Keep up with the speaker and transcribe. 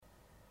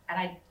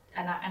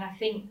And I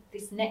think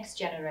this next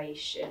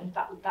generation,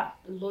 that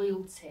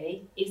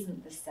loyalty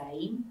isn't the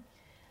same,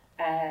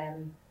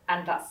 and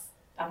I'm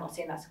not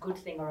saying that's a good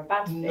thing or a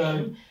bad thing.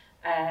 No,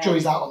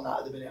 jury's out on that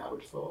at the minute, I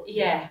would have thought.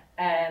 Yeah,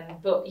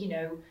 but you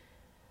know,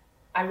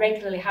 I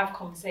regularly have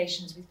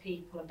conversations with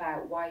people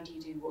about why do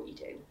you do what you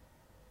do,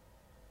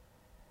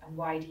 and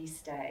why do you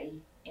stay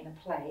in a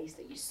place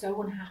that you're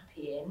so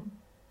unhappy in,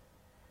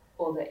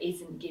 or that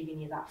isn't giving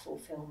you that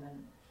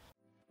fulfilment.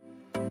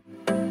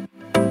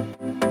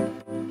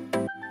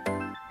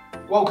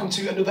 Welcome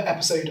to another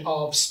episode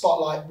of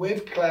Spotlight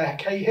with Claire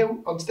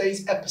Cahill. On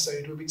today's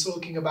episode, we'll be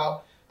talking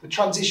about the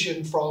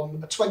transition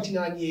from a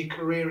 29-year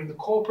career in the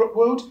corporate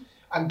world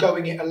and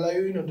going it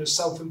alone under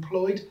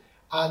self-employed,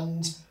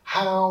 and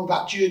how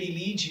that journey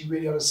leads you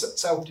really on a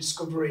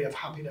self-discovery of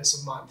happiness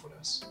and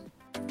mindfulness.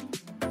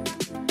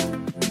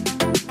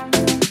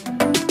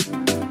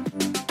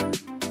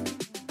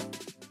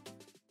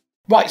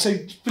 Right, so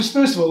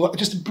first of all,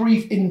 just a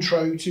brief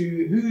intro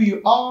to who you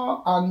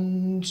are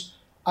and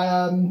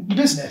your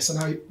business,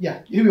 and who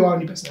you are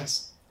and your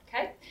business.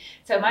 Okay,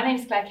 so my name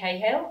is Claire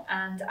Cahill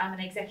and I'm an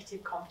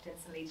executive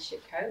confidence and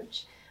leadership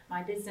coach.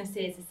 My business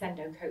is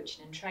Accendo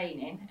Coaching and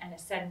Training, and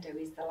Accendo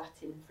is the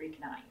Latin for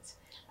ignite,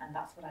 and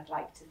that's what I'd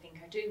like to think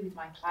I do with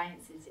my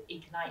clients, is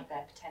ignite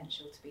their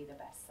potential to be their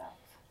best self.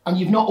 And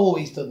you've not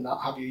always done that,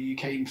 have you? You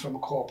came from a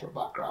corporate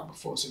background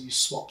before, so you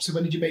swapped. So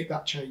when did you make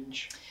that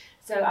change?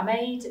 So I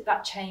made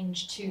that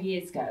change 2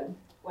 years ago.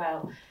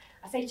 Well,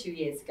 I say 2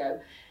 years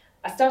ago.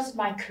 I started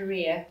my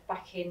career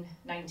back in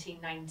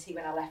 1990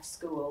 when I left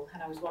school,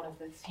 and I was one of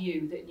the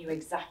few that knew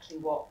exactly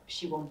what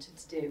she wanted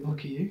to do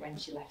when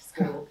she left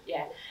school.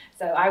 Yeah.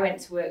 So I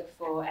went to work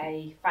for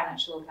a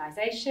financial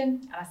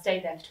organisation, and I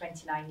stayed there for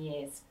 29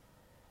 years.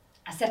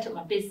 I set up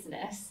my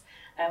business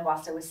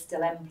whilst I was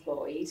still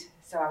employed.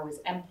 So I was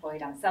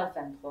employed and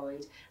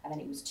self-employed, and then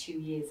it was 2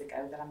 years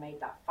ago that I made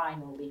that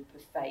final leap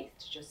of faith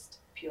to just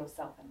pure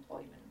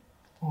self-employment.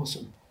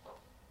 Awesome.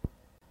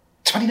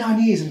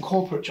 29 years in a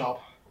corporate job.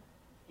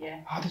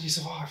 Yeah. How did you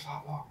survive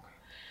that long?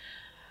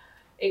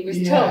 It was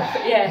tough.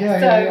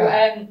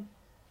 Yeah.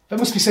 That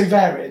must be so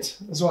varied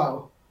as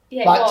well.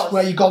 Yeah, like it was.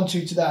 Where you gone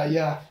to today,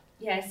 yeah.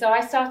 Yeah, so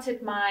I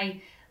started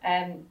my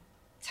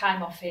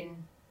time off in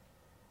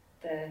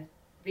the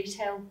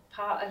retail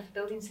part of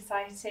building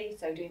society,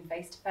 so doing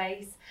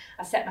face-to-face.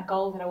 I set my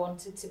goal that I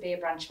wanted to be a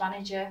branch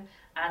manager,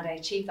 and I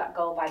achieved that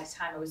goal by the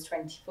time I was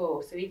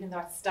 24. So even though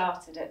I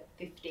started at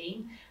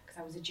 15, because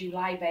I was a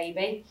July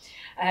baby,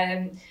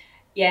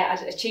 I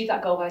achieved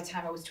that goal by the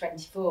time I was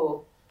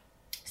 24.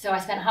 So I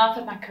spent half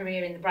of my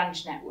career in the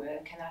branch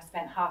network, and I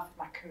spent half of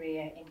my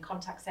career in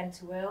contact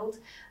centre world.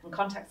 And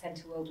contact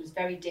centre world was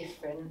very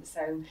different.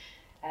 So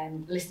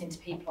listening to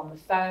people on the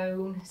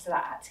phone, so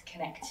that I had to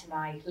connect to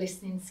my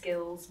listening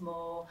skills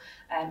more,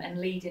 and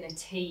leading a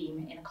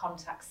team in a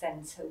contact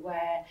centre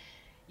where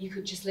you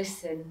could just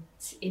listen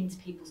into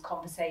people's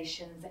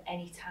conversations at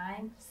any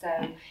time. So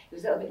it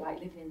was a little bit like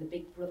living in the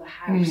Big Brother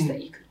house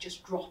that you could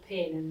just drop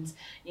in, and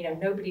you know,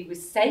 nobody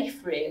was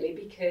safe really,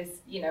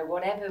 because you know,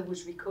 whatever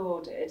was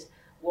recorded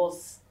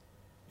was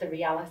the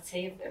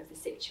reality of the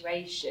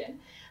situation.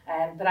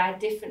 But I had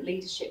different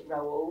leadership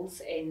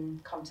roles in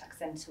contact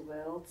centre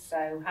world.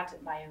 So I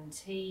had my own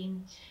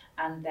team,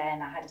 and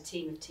then I had a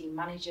team of team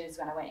managers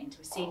when I went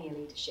into a senior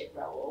leadership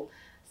role.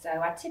 So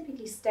I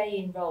typically stay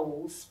in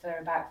roles for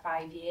about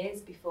 5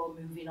 years before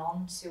moving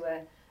on to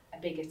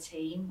a bigger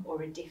team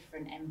or a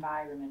different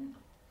environment.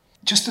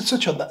 Just to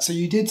touch on that, so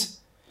you did,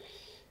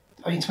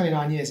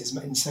 29 years is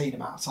an insane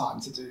amount of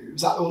time to do.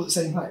 Was that all at the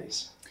same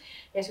place?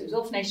 Yes, it was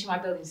all for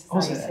Nationwide Building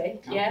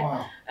Society. Oh,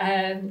 wow.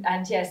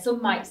 And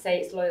some might say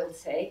it's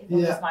loyalty,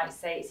 others might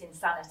say it's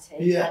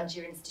insanity, and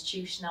you're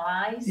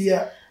institutionalised.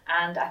 Yeah.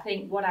 And I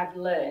think what I've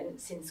learned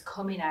since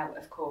coming out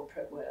of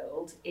corporate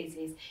world is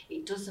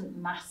it doesn't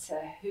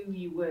matter who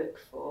you work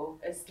for.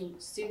 As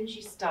soon as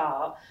you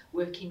start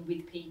working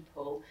with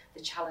people,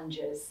 the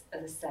challenges are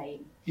the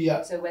same.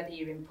 Yeah. So whether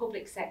you're in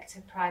public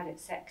sector, private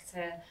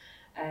sector,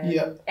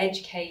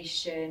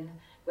 education,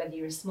 whether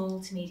you're a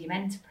small to medium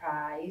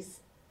enterprise,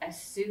 as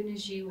soon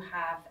as you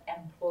have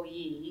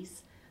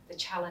employees, the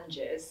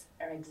challenges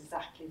are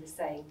exactly the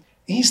same.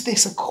 Is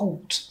this a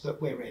cult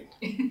that we're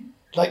in?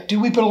 Like, do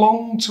we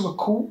belong to a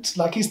cult?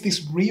 Like, is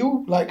this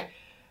real? Like,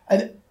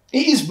 and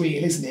it is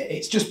real, isn't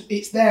it?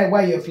 It's their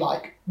way of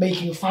like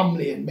making a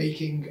family and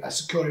making a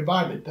secure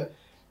environment. But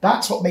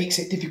that's what makes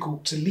it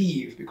difficult to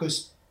leave,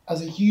 because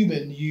as a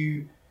human,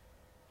 you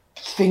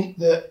think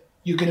that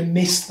you're going to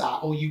miss that,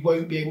 or you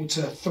won't be able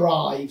to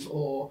thrive,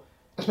 or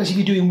especially if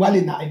you're doing well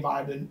in that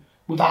environment,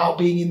 without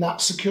being in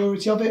that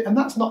security of it. And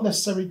that's not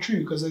necessarily true,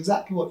 because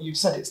exactly what you've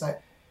said, it's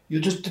like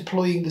you're just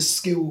deploying the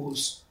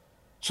skills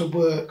to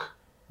work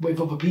with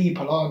other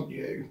people, aren't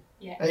you?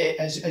 Yeah.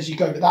 As you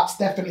go. But that's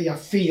definitely a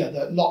fear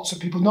that lots of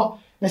people, not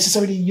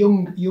necessarily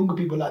younger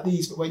people like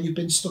these, but when you've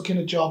been stuck in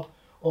a job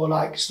or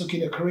like stuck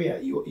in a career,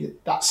 you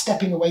that's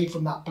stepping away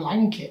from that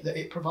blanket that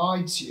it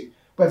provides you,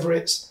 whether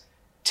it's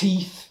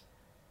teeth,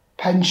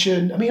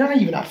 pension. I mean, I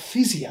even had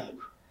physio.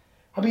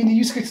 I mean, they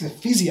used to go to the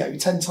physio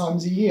 10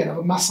 times a year and have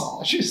a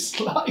massage. It's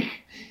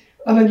like,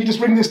 and then you just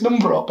ring this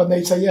number up and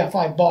they'd say, yeah,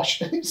 fine,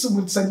 bosh.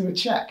 Someone would send you a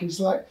check. It's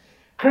like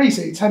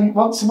crazy.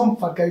 Once a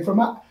month I'd go for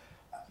a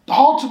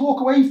hard to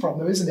walk away from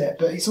though, isn't it?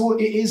 But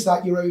it is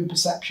that your own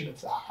perception of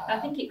that. I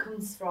think it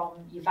comes from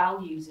your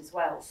values as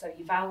well. So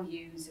your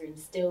values are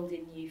instilled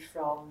in you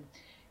from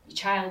your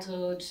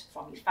childhood,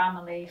 from your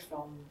family,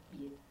 from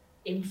your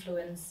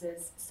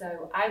influences.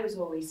 So I was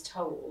always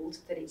told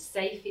that it's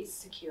safe, it's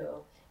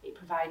secure, it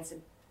provides a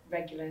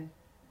regular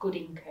good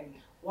income.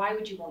 Why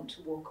would you want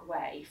to walk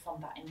away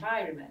from that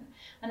environment?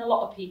 And a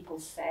lot of people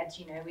said,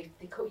 you know, if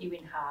they cut you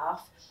in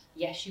half,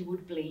 yes, you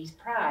would bleed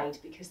pride,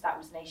 because that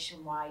was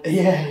nationwide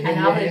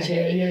analogy.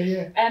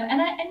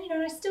 And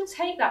I still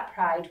take that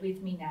pride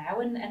with me now,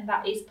 and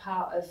that is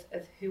part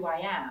of who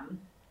I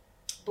am.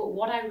 But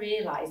what I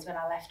realised when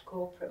I left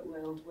corporate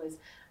world was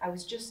I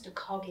was just a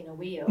cog in a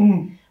wheel,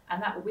 and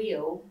that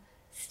wheel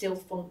still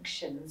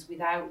functions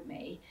without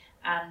me.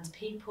 And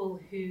people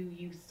who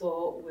you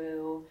thought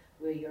were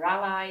your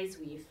allies,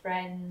 were your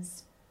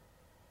friends,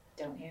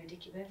 don't hear a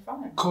dicky bird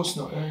from them. Of course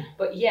not. Yeah.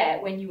 But yeah,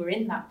 when you were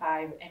in that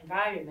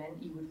environment,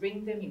 you would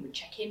ring them, you would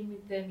check in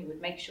with them, you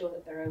would make sure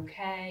that they're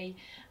okay.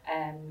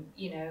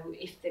 You know,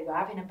 if they were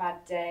having a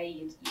bad day,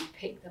 you'd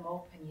pick them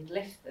up and you'd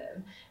lift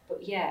them.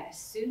 But yeah, as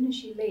soon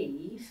as you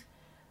leave,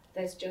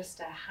 there's just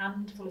a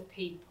handful of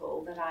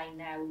people that I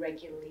now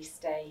regularly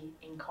stay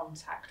in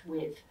contact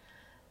with.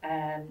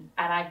 And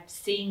I've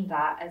seen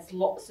that as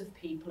lots of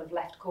people have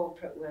left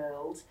corporate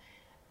world,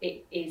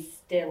 it is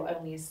still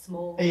only a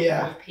small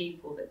number of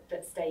people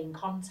that stay in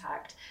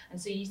contact.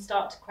 And so you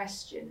start to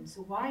question,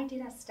 so why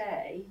did I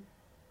stay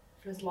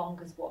for as long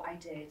as what I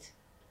did?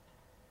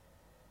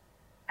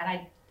 And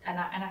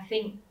I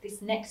think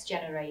this next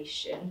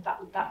generation,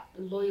 that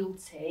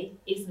loyalty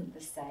isn't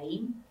the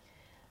same.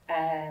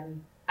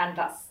 And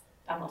that's,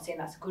 I'm not saying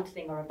that's a good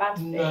thing or a bad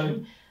thing.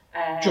 No.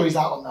 Joy's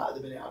out on that at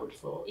the minute, I would have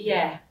thought.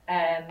 Yeah.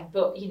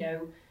 But, you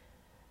know,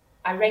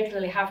 I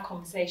regularly have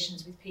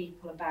conversations with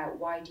people about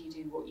why do you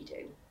do what you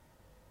do?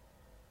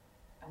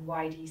 And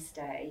why do you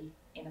stay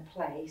in a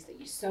place that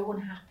you're so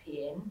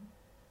unhappy in,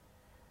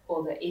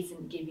 or that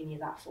isn't giving you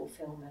that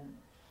fulfilment?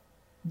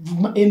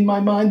 In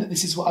my mind, that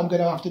this is what I'm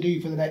going to have to do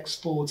for the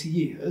next 40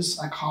 years,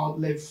 I can't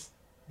live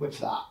with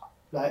that.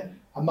 Like,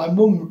 and my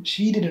mum,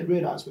 she didn't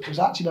realise, but it was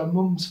actually my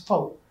mum's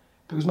fault,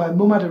 because my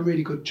mum had a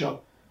really good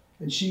job.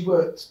 And she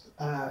worked,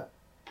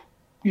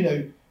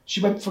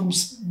 she went from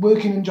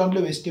working in John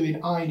Lewis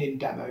doing ironing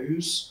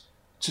demos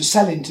to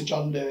selling to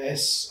John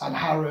Lewis and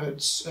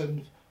Harrods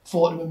and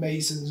Fortnum and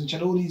Masons, and she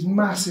had all these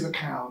massive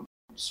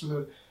accounts with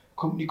a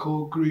company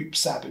called Group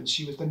 7.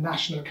 She was the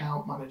national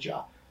account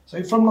manager.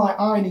 So from like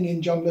ironing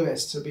in John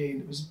Lewis to being,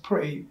 it was a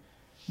pretty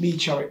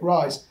meteoric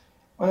rise.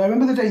 And I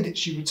remember the day that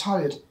she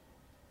retired,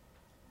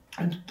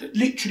 and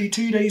literally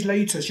 2 days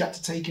later she had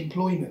to take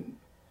employment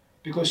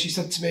because she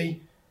said to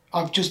me,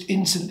 I've just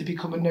instantly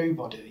become a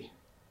nobody.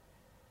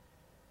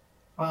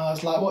 And I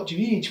was like, what do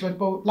you mean? She went,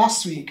 well,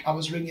 last week I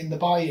was ringing the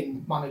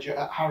buying manager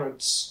at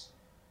Harrods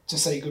to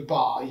say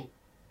goodbye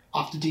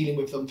after dealing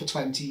with them for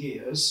 20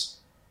 years,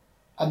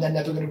 and they're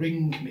never going to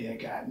ring me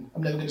again.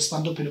 I'm never going to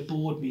stand up in a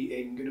board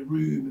meeting in a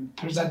room and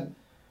present.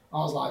 I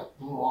was like,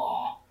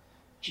 wow,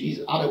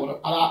 Jesus, I don't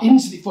want to. And I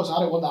instantly thought, I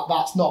don't want that.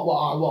 That's not what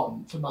I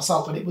want for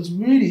myself. And it was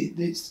really,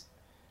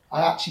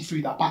 I actually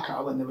threw that back at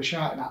her when they were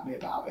shouting at me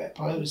about it.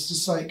 But it was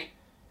just like,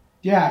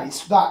 yeah,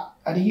 it's that.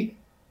 And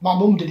my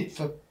mum did it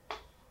for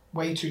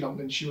way too long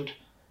than she would,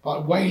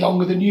 like way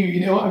longer than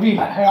you know what I mean?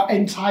 Like her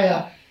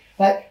entire,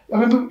 like, I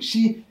remember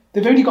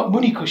they've only got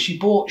money because she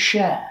bought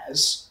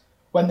shares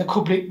when the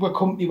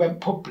company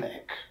went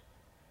public.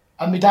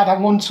 And my dad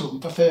had one to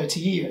them for 30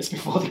 years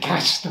before they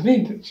cashed them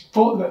in. She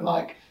bought them at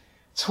like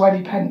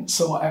 20 pence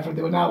or whatever.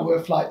 They were now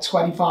worth like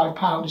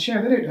 £25 a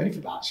share. They don't know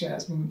anything about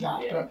shares, mum and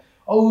dad, but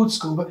old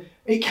school. But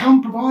it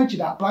can provide you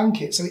that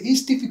blanket. So it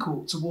is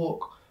difficult to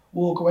walk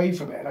away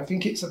from it. And I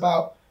think it's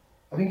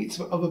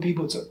for other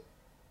people to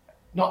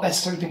not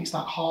necessarily think it's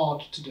that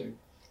hard to do.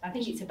 I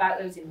think it's about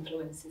those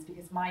influences,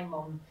 because my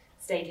mum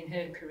stayed in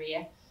her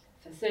career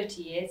for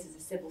 30 years as a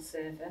civil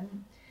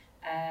servant,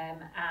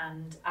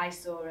 and I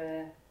saw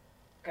her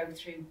go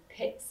through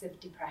pits of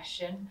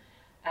depression,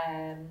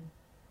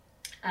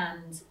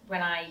 and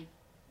when I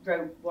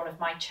wrote one of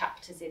my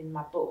chapters in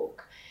my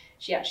book,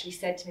 she actually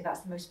said to me, that's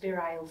the most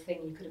virile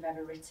thing you could have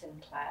ever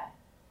written, Claire.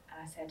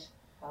 And I said,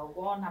 well,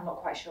 one, I'm not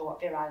quite sure what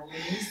virile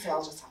means, so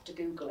I'll just have to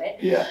Google it.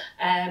 Yeah.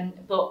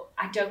 But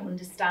I don't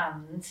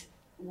understand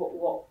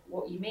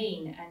what you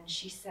mean. And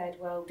she said,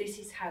 well, this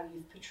is how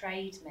you've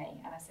portrayed me.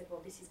 And I said,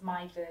 well, this is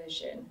my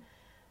version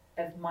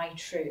of my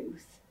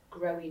truth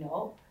growing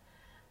up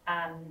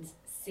and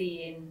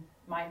seeing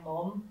my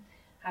mum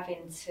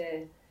having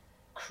to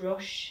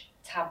crush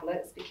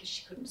tablets because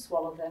she couldn't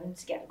swallow them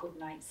to get a good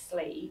night's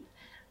sleep,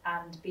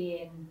 and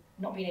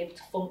not being able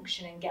to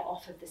function and get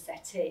off of the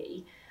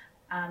settee,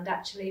 and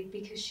actually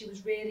because she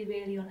was really,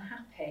 really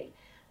unhappy.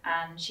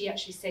 And she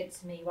actually said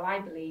to me, well, I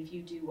believe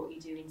you do what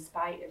you do in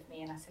spite of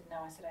me. And I said, no,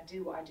 I said, I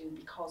do what I do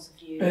because of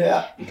you.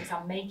 Yeah. Because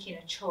I'm making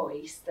a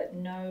choice that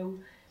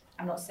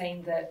I'm not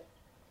saying that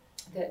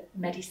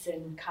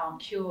medicine can't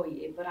cure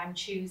you, but I'm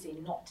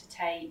choosing not to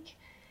take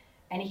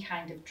any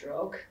kind of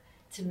drug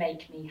to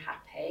make me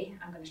happy.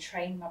 I'm going to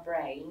train my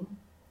brain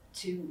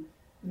to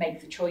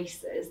make the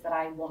choices that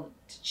I want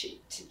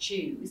to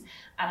choose,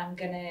 and I'm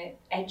going to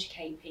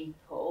educate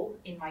people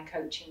in my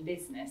coaching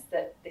business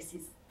that this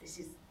is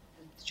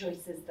the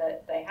choices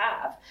that they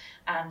have,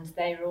 and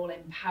they're all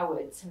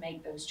empowered to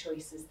make those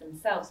choices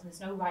themselves, and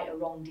there's no right or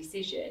wrong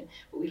decision,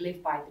 but we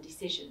live by the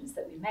decisions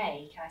that we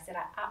make. And I said,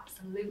 I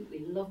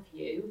absolutely love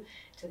you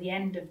to the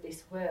end of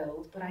this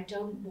world, but I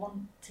don't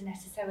want to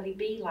necessarily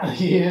be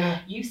like you.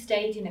 You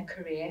stayed in a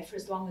career for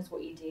as long as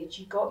what you did,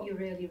 you got your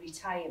early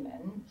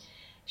retirement.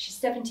 She's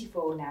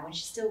 74 now and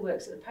she still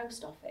works at the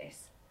post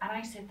office. And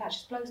I said, that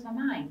just blows my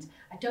mind.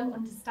 I don't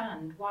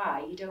understand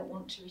why you don't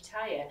want to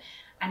retire.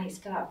 And it's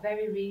for that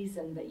very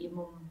reason that your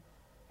mum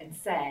had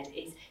said,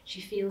 is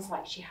she feels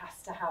like she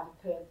has to have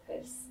a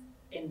purpose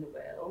in the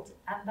world.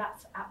 And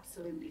that's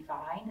absolutely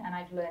fine. And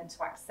I've learned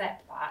to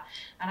accept that.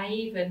 And I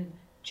even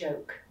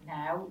joke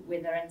now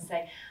with her and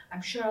say,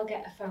 I'm sure I'll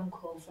get a phone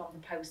call from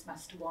the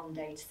postmaster one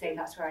day to say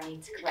that's where I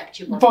need to collect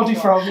your body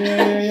from.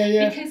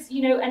 Yeah. Because,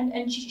 you know,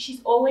 and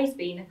she's always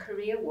been a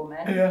career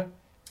woman. Yeah.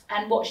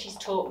 And what she's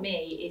taught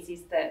me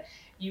is that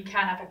you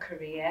can have a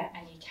career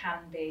and you can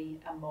be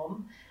a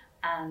mum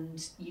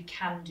and you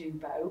can do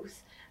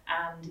both.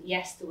 And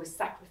yes, there were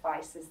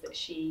sacrifices that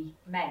she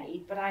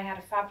made, but I had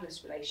a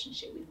fabulous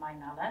relationship with my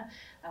nana.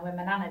 And when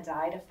my nana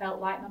died, I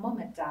felt like my mum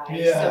had died.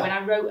 Yeah. So when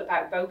I wrote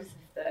about both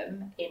of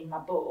them in my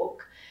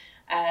book,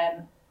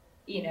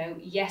 you know,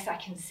 yes, I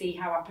can see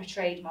how I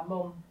portrayed my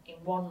mum in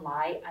one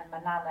light and my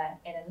nana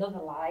in another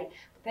light,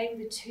 but they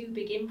were the two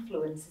big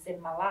influences in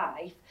my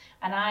life,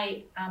 and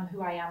I am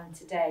who I am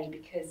today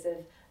because of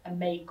a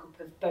makeup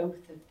of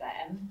both of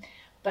them.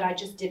 But I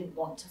just didn't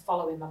want to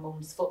follow in my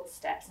mum's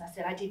footsteps, and I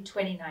said, I did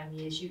 29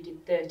 years, you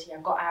did 30,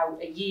 I got out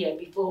a year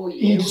before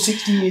you. You did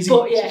 60 years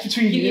but yeah,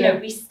 between you. You know,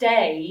 we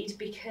stayed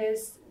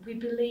because we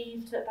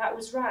believed that that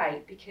was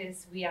right,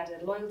 because we had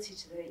a loyalty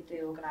to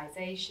the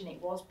organisation.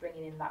 It was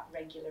bringing in that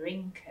regular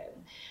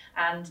income.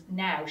 And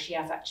now she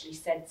has actually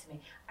said to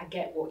me, I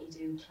get what you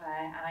do,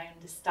 Claire, and I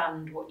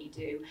understand what you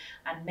do,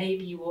 and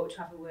maybe you ought to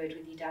have a word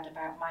with your dad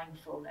about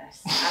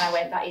mindfulness. And I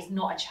went, that is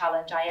not a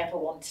challenge I ever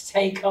want to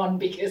take on,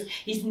 because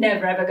he's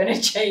never ever going to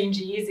change.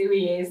 He is who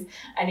he is,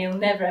 and he'll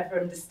never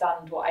ever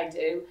understand what I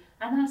do,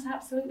 and that's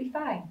absolutely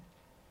fine.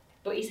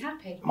 But he's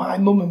happy. My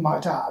mum and my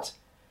dad,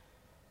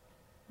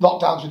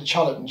 lockdowns were a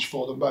challenge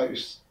for them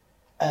both.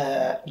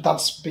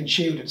 Dad's been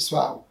shielded as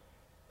well.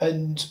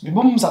 And my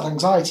mum's had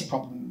anxiety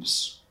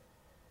problems.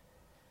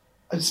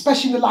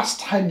 Especially in the last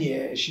 10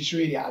 years, she's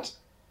really had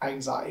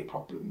anxiety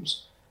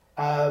problems.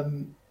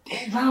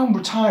 Around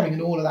retiring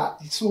and all of that,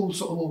 it's all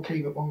sort of all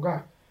came at one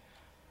go.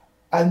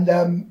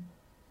 And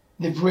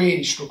they've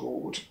really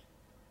struggled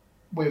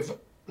with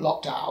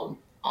lockdown.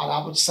 And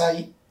I would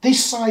say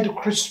this side of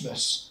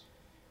Christmas,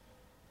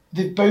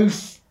 they've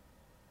both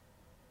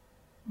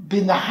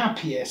been the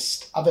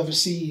happiest I've ever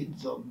seen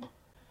them.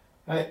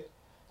 Right?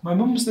 My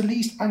mum's the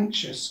least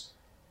anxious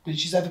that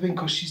she's ever been,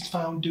 because she's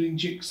found doing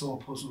jigsaw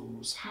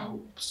puzzles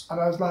helps. And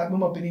I was like,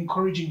 Mum, I've been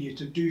encouraging you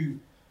to do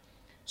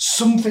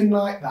something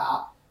like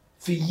that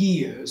for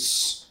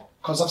years,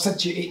 because I've said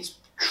to you, it's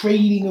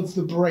training of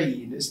the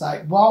brain. It's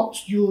like,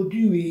 whilst you're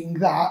doing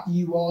that,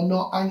 you are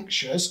not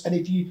anxious.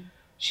 And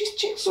she's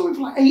jigsawing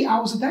for like 8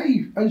 hours a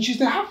day, and she's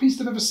the happiest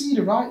I've ever seen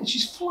her, right? And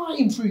she's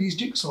flying through these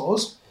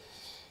jigsaws.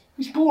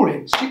 It's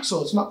boring. It's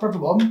jigsaw. It's not for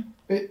everyone,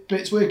 but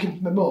it's working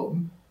for my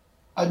mum.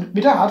 And my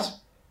dad,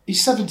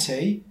 he's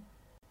 70.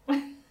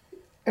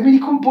 I mean, he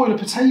couldn't boil a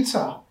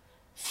potato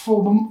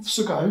 4 months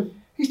ago.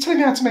 He's telling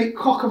me how to make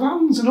cock of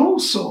hands and all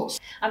sorts.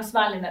 I'm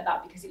smiling at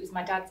that because it was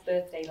my dad's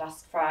birthday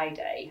last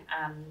Friday,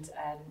 and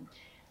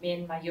me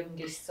and my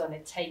youngest son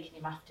had taken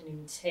him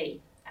afternoon tea.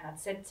 And I'd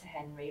said to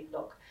Henry,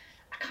 look,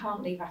 I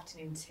can't leave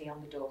afternoon tea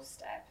on the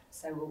doorstep,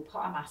 so we'll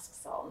put our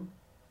masks on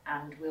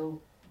and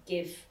we'll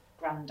give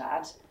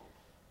Grandad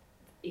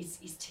his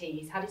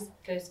tea. He's had his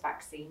first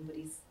vaccine, but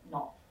he's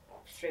not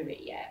through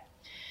it yet.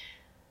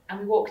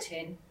 And we walked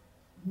in,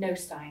 no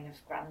sign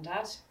of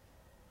Grandad.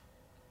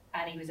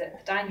 And he was at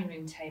the dining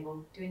room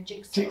table doing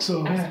jigsaw.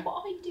 And I said,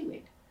 what are you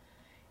doing?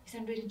 He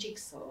said, I'm doing a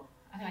jigsaw.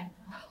 And I went,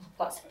 well,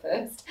 that's a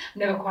first. I've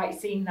never quite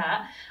seen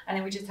that. And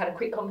then we just had a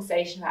quick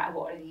conversation about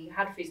what he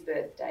had for his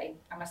birthday.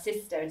 And my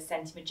sister had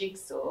sent him a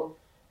jigsaw.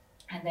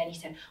 And then he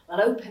said,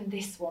 well, open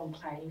this one,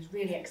 Claire. And he was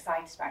really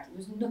excited about it. There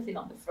was nothing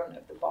on the front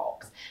of the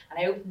box. And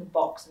I opened the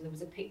box and there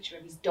was a picture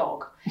of his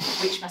dog,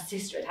 which my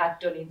sister had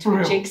done into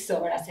a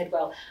jigsaw. And I said,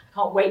 well, I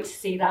can't wait to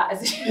see that. I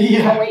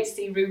can't wait to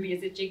see Ruby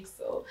as a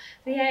jigsaw. So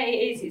yeah, it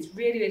is. It's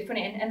really, really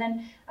funny. And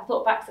then I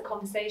thought back to the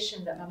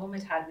conversation that my mum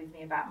had with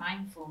me about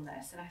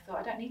mindfulness. And I thought,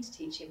 I don't need to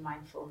teach him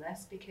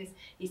mindfulness because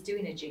he's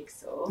doing a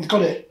jigsaw. He's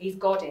got it. He's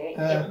got it.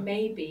 It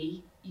may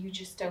be you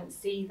just don't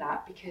see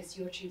that because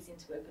you're choosing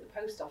to work at the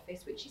post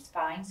office, which is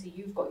fine. So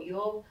you've got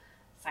your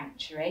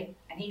sanctuary,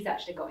 and he's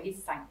actually got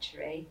his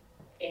sanctuary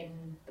in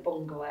the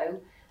bungalow.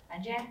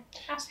 And yeah,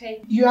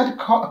 happy. You had a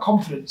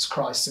confidence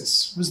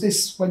crisis. Was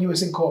this when you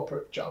was in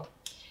corporate job?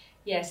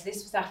 Yes,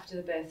 this was after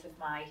the birth of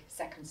my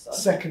second son.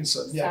 Second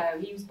son, yeah. So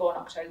he was born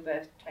October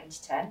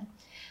 2010,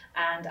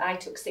 and I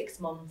took 6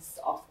 months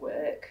off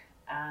work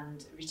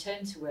and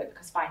returned to work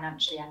because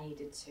financially I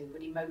needed to,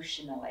 but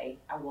emotionally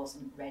I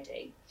wasn't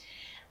ready.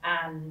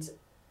 And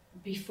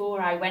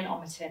before I went on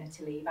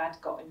maternity leave,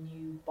 I'd got a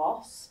new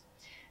boss.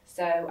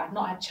 So I'd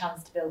not had a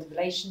chance to build a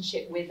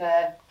relationship with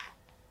her.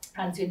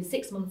 And so in the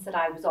 6 months that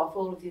I was off,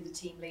 all of the other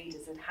team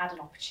leaders had had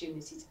an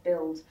opportunity to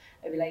build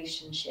a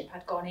relationship.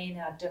 I'd gone in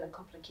and I'd done a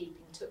couple of keep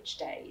in touch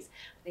days,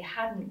 but they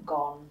hadn't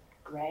gone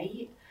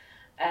great.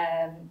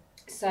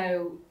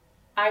 So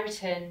I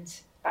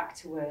returned back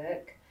to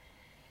work,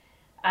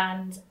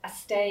 and I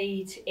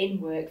stayed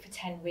in work for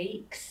 10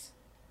 weeks,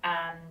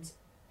 and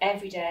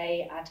every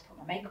day I'd put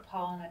my makeup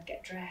on, I'd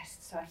get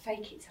dressed, so I'd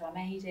fake it till I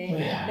made it.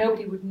 Yeah.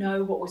 Nobody would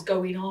know what was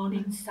going on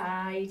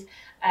inside.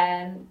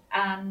 And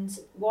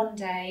one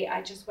day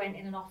I just went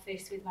in an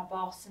office with my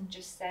boss and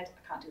just said,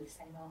 I can't do this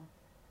anymore.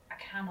 I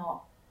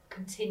cannot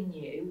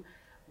continue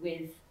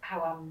with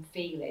how I'm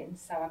feeling.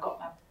 So I got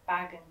my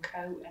bag and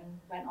coat and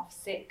went off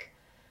sick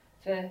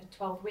for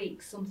 12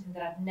 weeks, something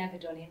that I'd never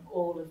done in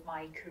all of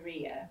my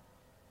career.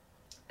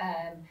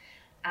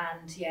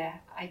 And yeah,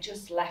 I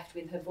just left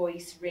with her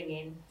voice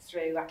ringing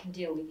through, I can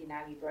deal with you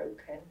now, you're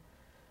broken.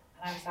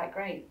 And I was like,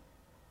 great,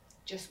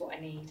 just what I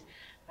need.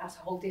 That's a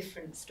whole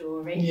different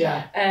story.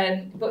 Yeah.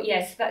 But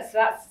yes,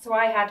 so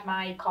I had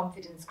my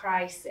confidence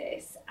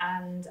crisis,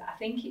 and I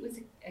think it was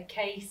a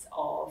case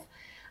of,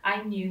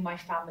 I knew my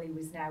family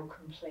was now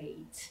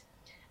complete.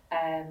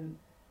 And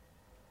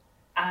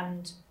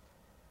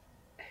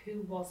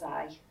who was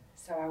I?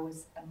 So I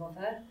was a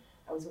mother,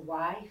 I was a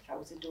wife, I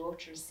was a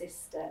daughter, a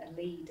sister, a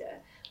leader,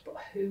 but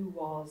who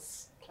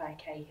was Claire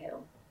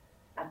Cahill?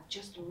 I'd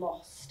just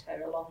lost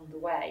her along the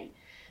way.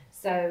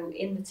 So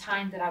in the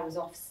time that I was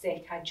off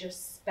sick, I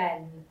just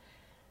spent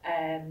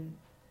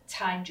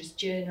time just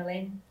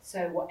journaling.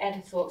 So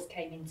whatever thoughts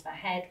came into my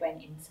head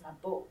went into my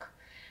book.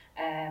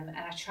 And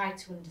I tried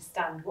to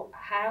understand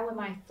how are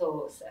my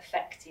thoughts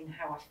affecting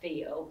how I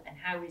feel, and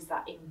how is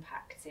that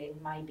impacting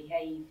my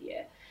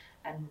behaviour,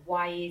 and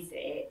why is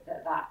it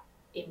that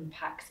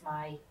impacts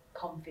my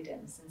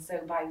confidence. And so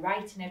by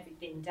writing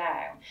everything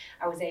down,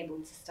 I was able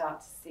to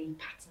start to see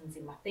patterns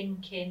in my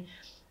thinking,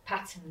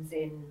 patterns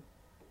in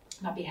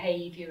my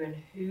behaviour, and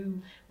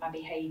who my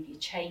behaviour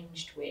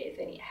changed with.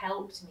 And it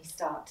helped me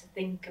start to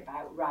think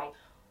about, right,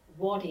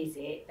 what is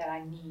it that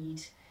I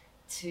need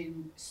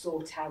to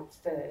sort out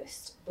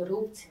first? But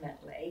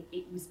ultimately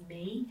it was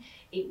me,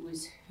 it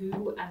was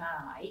who am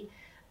I,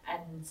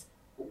 and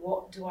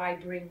what do I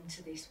bring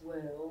to this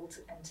world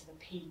and to the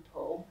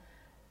people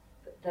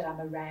that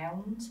I'm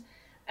around.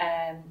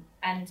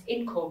 And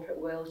in corporate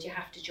world, you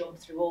have to jump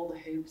through all the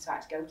hoops. I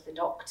had to go to the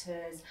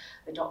doctors.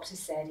 The doctor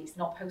said it's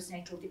not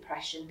postnatal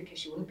depression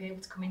because you wouldn't be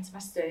able to come into my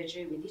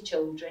surgery with your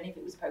children if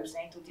it was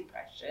postnatal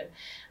depression.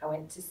 I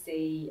went to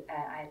see,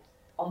 I had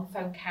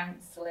on-phone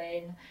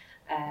counselling,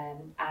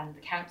 and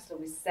the counsellor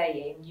was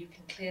saying, you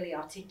can clearly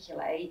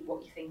articulate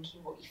what you're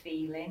thinking, what you're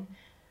feeling,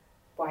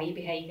 why you're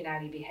behaving how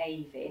you're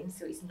behaving,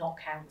 so it's not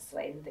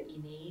counselling that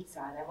you need.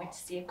 So I then went to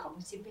see a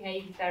cognitive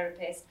behaviour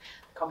therapist.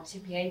 The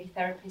cognitive behaviour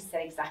therapist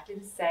said exactly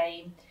the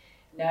same.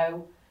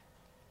 No,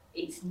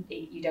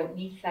 you don't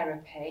need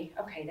therapy.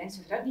 Okay then,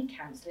 so if I don't need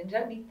counselling, I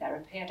don't need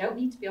therapy, I don't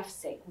need to be off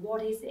sick,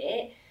 what is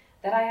it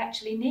that I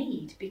actually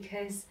need?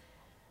 Because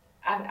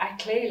I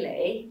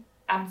clearly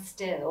am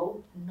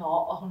still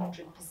not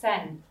 100%.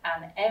 And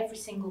every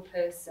single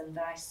person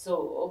that I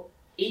saw,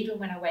 even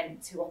when I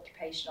went to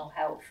occupational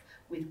health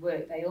with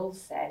work, they all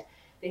said,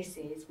 this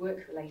is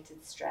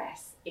work-related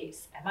stress,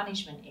 it's a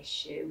management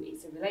issue,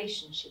 it's a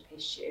relationship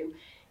issue,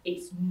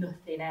 it's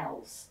nothing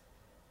else.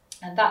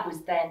 And that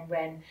was then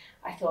when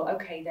I thought,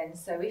 okay then,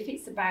 so if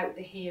it's about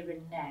the here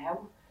and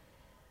now,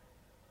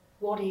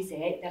 what is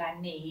it that I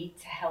need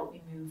to help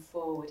me move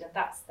forward? And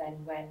that's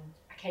then when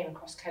I came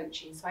across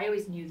coaching. So I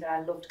always knew that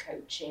I loved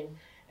coaching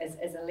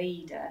as a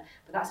leader,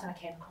 but that's when I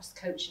came across the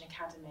Coaching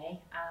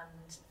Academy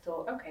and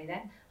thought, okay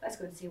then, let's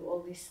go and see what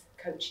all this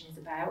coaching is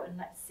about, and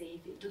let's see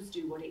if it does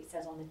do what it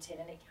says on the tin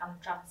and it can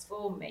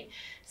transform me.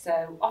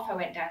 So off I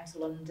went down to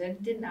London,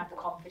 didn't have the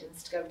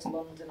confidence to go to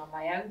London on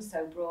my own,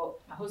 so brought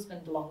my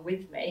husband along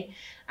with me,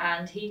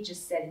 and he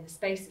just said, in the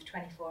space of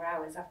 24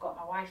 hours, I've got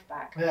my wife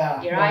back.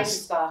 Yeah, Your nice. eyes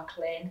are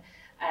sparkling,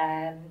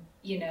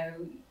 you know,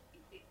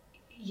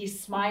 you're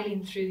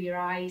smiling through your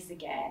eyes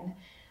again.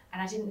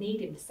 And I didn't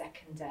need him the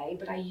second day,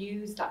 but I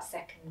used that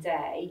second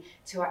day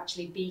to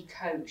actually be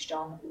coached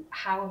on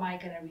how am I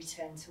going to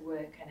return to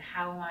work, and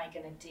how am I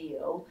going to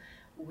deal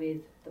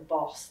with the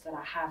boss that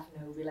I have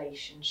no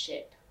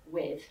relationship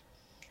with.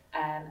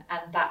 And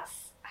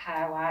that's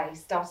how I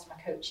started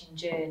my coaching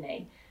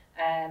journey,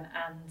 and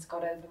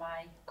got over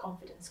my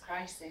confidence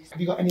crisis. Have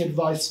you got any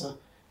advice for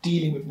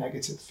dealing with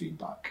negative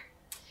feedback?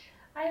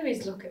 I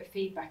always look at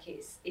feedback,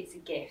 it's a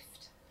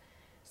gift.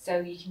 So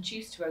you can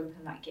choose to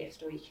open that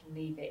gift or you can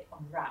leave it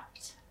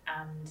unwrapped.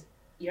 And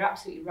you're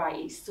absolutely right,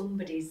 it's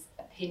somebody's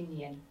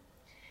opinion.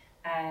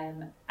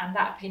 And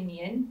that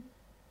opinion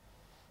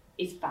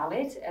is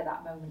valid at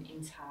that moment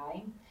in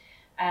time.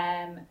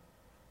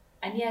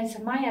 And yeah, so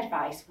my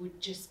advice would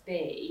just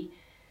be,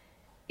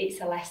 it's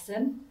a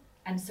lesson.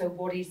 And so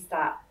what is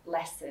that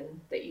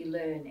lesson that you're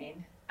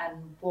learning?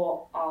 And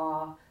what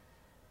are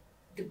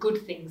the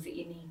good things that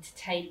you need to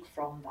take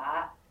from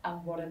that?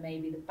 And what are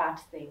maybe the bad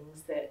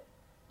things that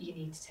you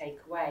need to take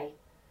away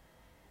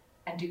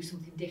and do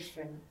something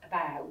different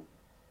about?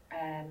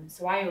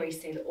 So I always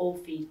say that all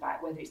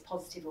feedback, whether it's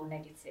positive or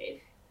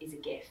negative, is a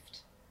gift.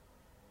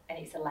 And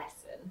it's a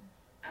lesson.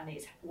 And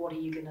it's what are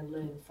you going to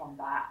learn from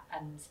that?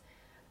 And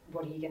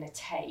what are you going to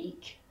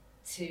take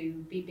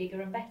to be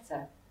bigger and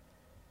better?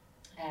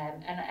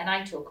 And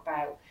I talk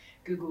about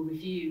Google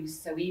reviews.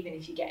 So even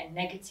if you get a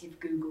negative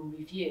Google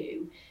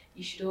review,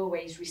 you should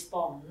always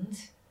respond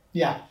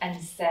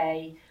and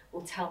say,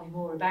 well, tell me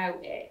more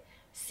about it.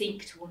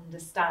 Seek to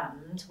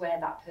understand where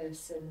that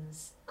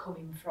person's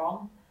coming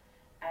from.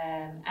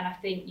 And I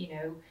think, you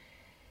know,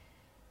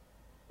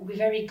 we're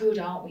very good,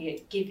 aren't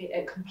we,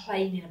 at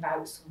complaining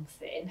about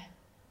something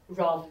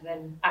rather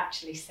than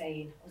actually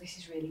saying, oh, this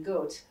is really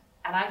good.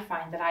 And I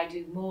find that I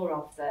do more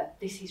of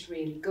this is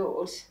really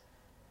good.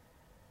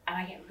 And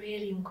I get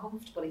really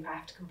uncomfortable if I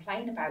have to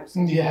complain about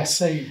something. Yeah,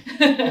 same.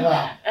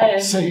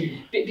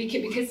 Same.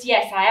 Because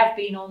yes, I have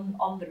been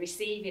on the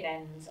receiving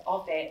end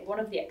of it. One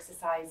of the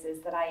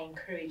exercises that I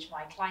encourage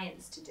my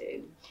clients to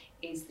do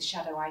is the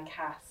shadow I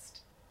cast.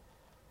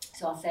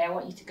 So I'll say, I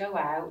want you to go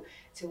out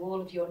to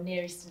all of your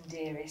nearest and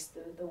dearest,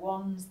 the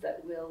ones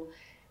that will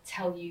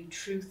tell you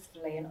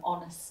truthfully and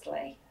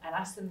honestly, and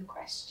ask them the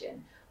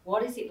question,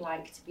 what is it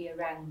like to be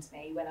around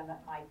me when I'm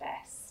at my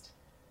best?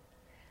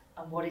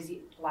 And what is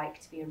it like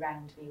to be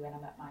around me when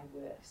I'm at my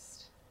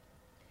worst?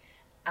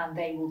 And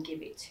they will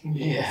give it to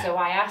me. Yeah. So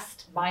I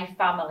asked my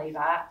family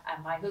that,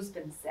 and my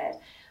husband said,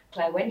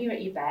 Claire, when you're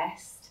at your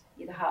best,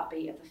 you're the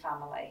heartbeat of the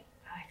family.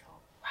 And I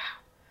thought,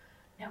 wow,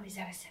 nobody's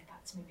ever said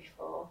that to me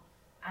before.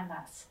 And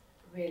that's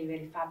really,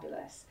 really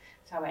fabulous.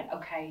 So I went,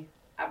 okay,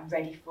 I'm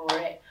ready for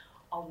it.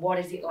 And what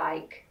is it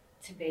like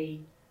to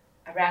be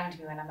around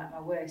me when I'm at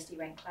my worst? He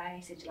went, Claire,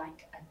 he said, you're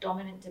like a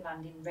dominant,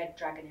 demanding red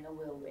dragon in a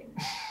whirlwind.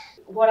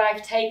 What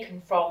I've taken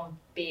from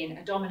being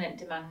a dominant,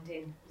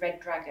 demanding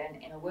red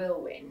dragon in a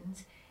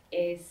whirlwind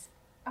is,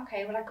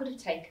 okay, well, I could have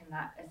taken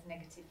that as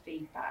negative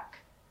feedback.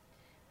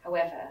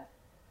 However,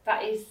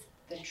 that is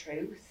the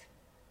truth.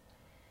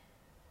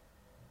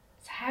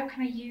 So how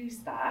can I use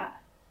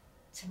that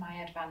to my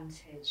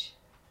advantage?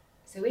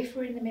 So if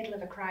we're in the middle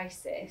of a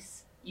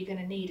crisis, you're going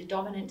to need a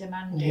dominant,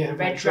 demanding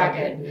red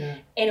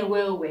dragon in a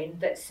whirlwind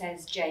that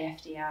says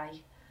JFDI.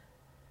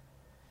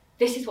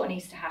 This is what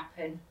needs to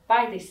happen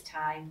by this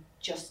time,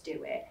 just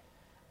do it.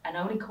 And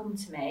only come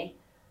to me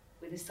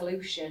with a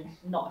solution,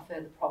 not a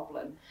further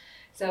problem.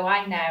 So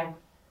I now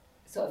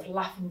sort of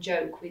laugh and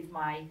joke with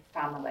my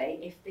family.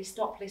 If they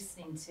stop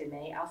listening to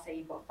me, I'll say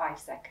you've got 5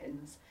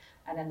 seconds,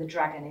 and then the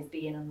dragon is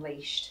being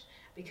unleashed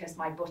because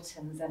my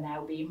buttons are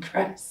now being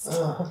pressed.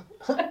 So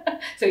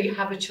you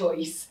have a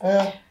choice.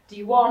 Do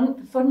you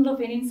want the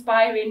fun-loving,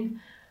 inspiring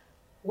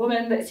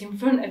woman that's in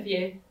front of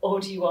you,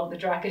 or do you want the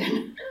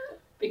dragon?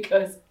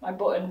 Because my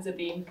buttons are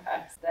being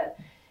pressed. That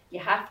you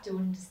have to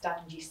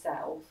understand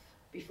yourself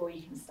before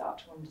you can start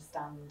to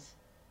understand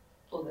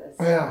others.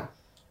 Yeah.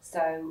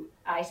 So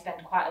I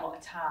spend quite a lot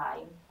of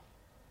time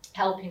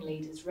helping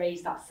leaders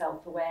raise that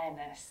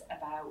self-awareness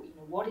about, you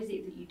know, what is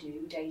it that you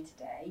do day to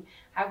day?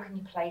 How can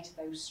you play to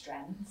those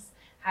strengths?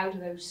 How do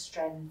those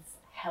strengths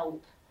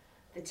help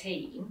the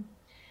team?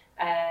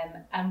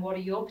 And what are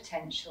your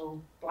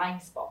potential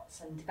blind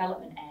spots and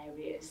development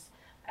areas?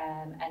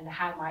 And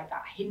how might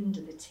that hinder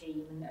the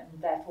team,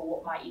 and therefore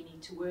what might you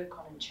need to work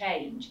on and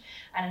change?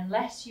 And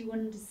unless you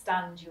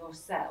understand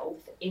yourself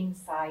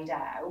inside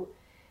out,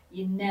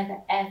 you're never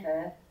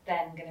ever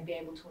then going to be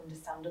able to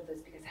understand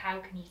others, because how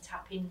can you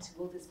tap into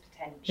others'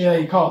 potential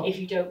you can't. if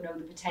you don't know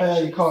the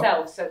potential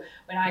yourself? So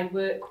when I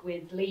work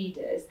with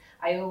leaders,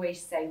 I always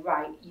say,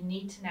 right, you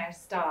need to now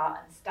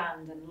start and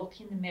stand and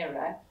look in the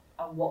mirror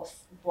and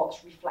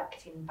what's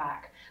reflecting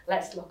back.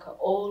 Let's look at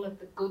all of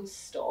the good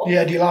stuff do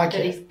you like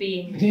that it? is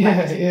being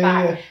reflected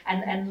back.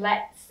 And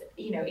let's,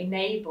 you know,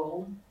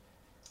 enable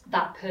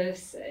that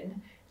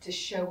person to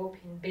show up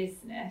in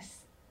business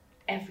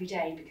every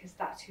day, because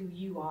that's who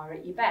you are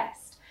at your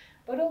best.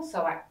 But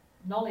also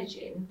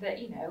acknowledging that,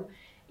 you know,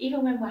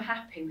 even when we're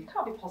happy, we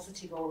can't be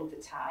positive all of the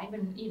time,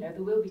 and you know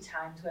there will be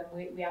times when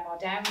we have our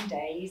down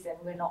days and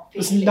we're not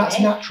feeling that's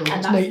it, natural. and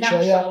it's that's nature,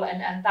 natural,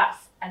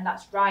 and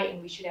that's right,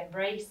 and we should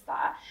embrace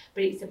that.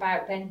 But it's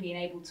about then being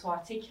able to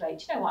articulate,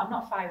 do you know what, I'm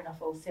not firing off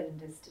all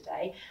cylinders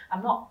today.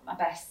 I'm not my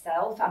best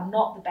self. I'm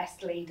not the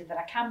best leader that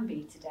I can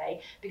be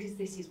today, because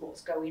this is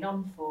what's going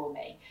on for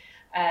me.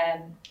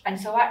 And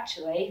so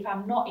actually, if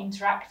I'm not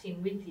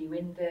interacting with you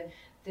in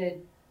the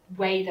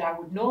way that I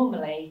would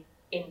normally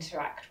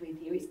interact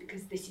with you. It's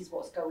because this is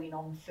what's going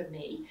on for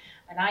me,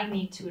 and I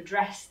need to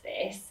address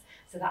this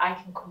so that I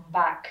can come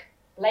back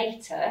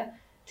later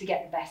to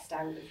get the best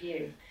out of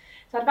you.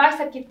 So advice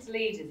I'd give to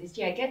leaders is,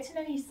 get to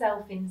know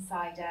yourself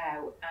inside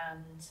out,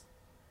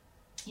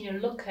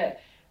 and look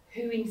at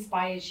who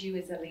inspires you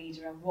as a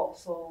leader and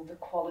what's all the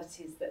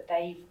qualities that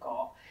they've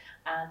got,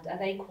 and are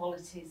they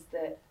qualities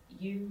that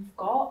you've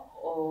got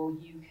or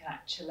you can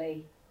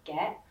actually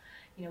get.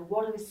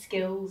 What are the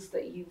skills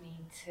that you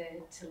need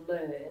to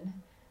learn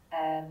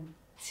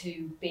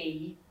to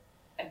be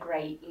a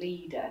great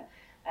leader?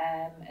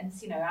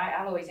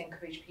 I'll always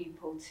encourage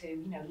people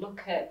to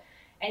look at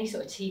any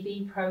sort of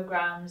TV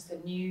programs, the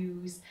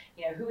news,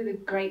 who are the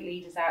great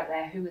leaders out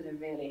there, who are the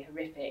really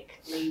horrific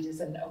leaders,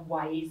 and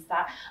why is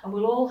that? And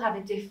we'll all have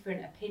a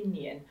different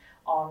opinion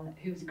on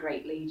who's a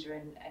great leader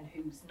and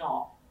who's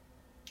not.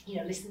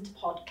 Listen to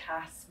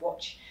podcasts,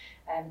 watch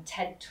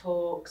TED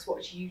Talks,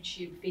 watch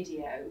YouTube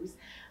videos,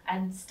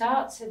 and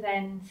start to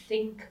then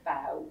think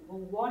about, well,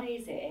 what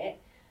is it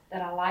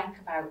that I like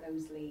about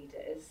those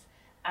leaders,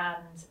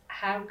 and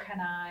how can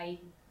I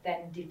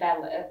then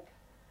develop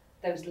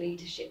those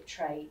leadership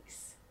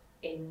traits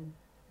in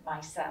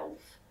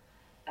myself?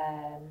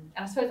 And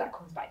I suppose that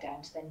comes back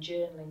down to then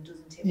journaling,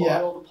 doesn't it? What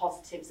are all the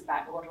positives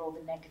about me? What are all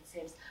the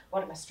negatives?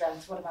 What are my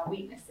strengths? What are my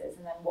weaknesses?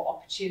 And then what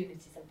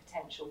opportunities and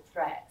potential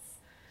threats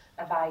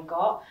have I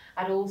got?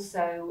 I'd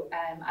also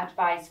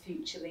advise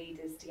future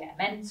leaders to get a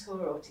mentor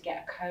or to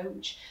get a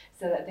coach,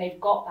 so that they've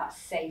got that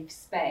safe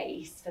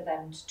space for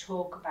them to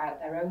talk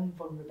about their own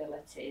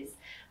vulnerabilities.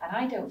 And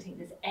I don't think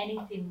there's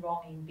anything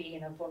wrong in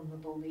being a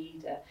vulnerable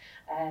leader.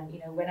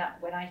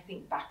 When I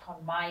think back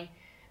on my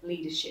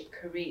leadership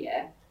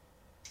career,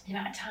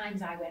 at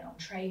times I went on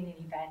training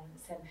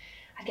events and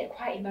I get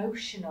quite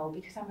emotional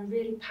because I'm a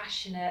really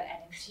passionate and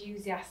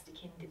enthusiastic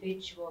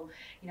individual.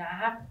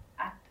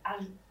 I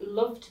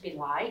love to be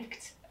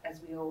liked, as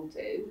we all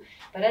do,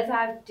 but as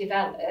I've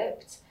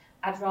developed,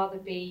 I'd love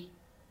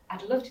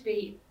to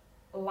be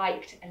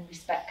liked and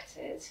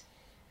respected.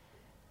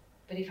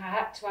 But if I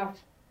had to have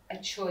a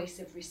choice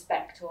of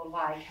respect or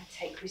like, I'd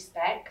take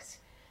respect.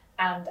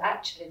 And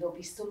actually there'll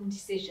be some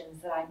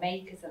decisions that I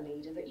make as a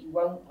leader that you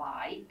won't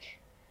like.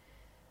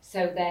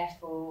 So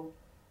therefore,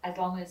 as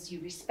long as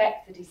you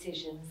respect the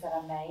decisions that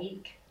I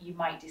make, you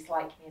might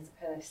dislike me as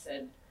a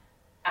person,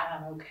 and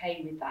I'm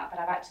okay with that. But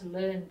I've had to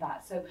learn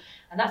that.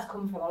 And that's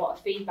come from a lot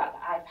of feedback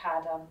that I've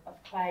had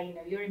of Claire.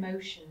 Your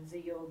emotions are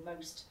your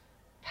most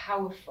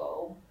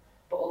powerful,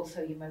 but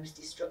also your most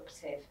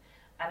destructive.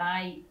 And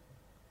I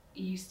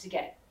used to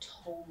get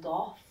told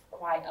off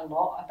quite a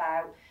lot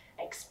about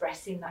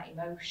expressing that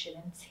emotion,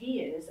 and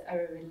tears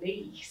are a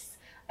release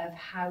of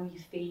how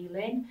you're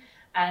feeling.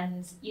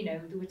 And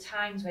there were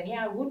times when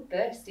I would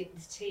burst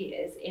into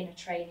tears in a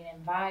training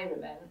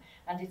environment,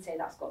 and they'd say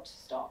that's got to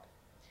stop.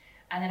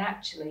 And then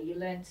actually you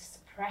learn to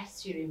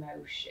suppress your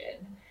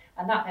emotion,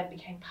 and that then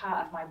became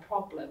part of my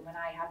problem when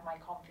I had my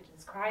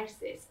confidence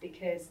crisis,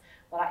 because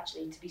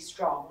actually to be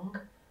strong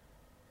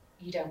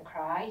you don't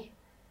cry,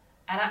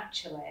 and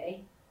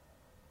actually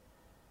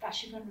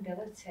that's your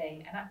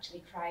vulnerability, and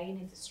actually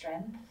crying is a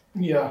strength.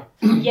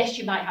 Yes,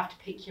 you might have to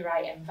pick your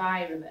right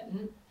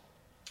environment.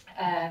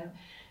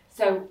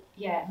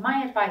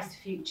 My advice to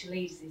future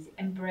leaders is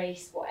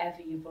embrace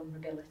whatever your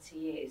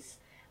vulnerability is.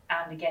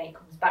 And again, it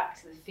comes back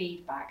to the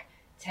feedback.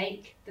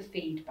 Take the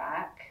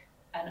feedback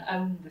and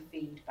own the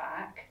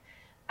feedback.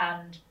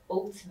 And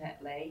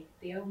ultimately,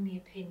 the only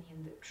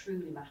opinion that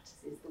truly matters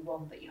is the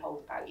one that you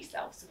hold about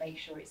yourself. So make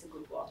sure it's a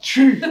good one.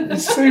 True.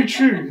 It's so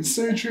true. It's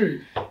so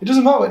true. It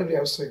doesn't matter what anybody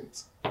else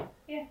thinks.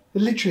 Yeah.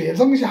 Literally, as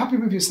long as you're happy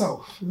with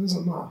yourself, it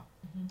doesn't matter.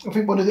 Mm-hmm. I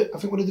think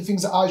one of the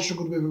things that I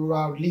struggled with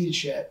around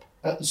leadership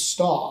at the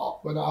start,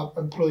 when I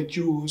employed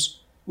Jules,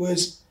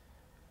 was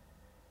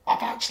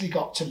I've actually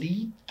got to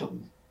lead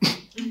them.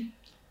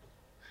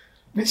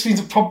 Which means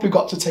I've probably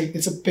got to take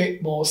this a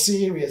bit more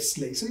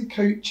seriously. So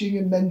coaching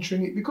and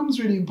mentoring, it becomes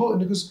really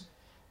important, because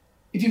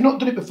if you've not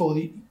done it before,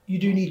 you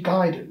do need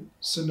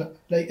guidance. And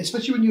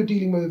especially when you're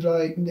dealing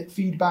with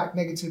feedback,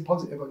 negative,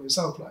 positive on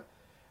yourself,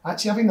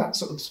 actually having that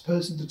sort of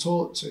person to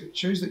talk to, it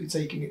shows that you're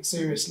taking it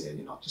seriously and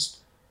you're not just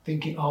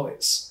thinking,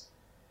 it's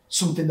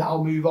something that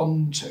I'll move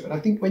on to. And I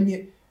think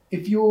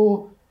if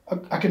you're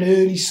like an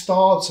early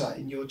starter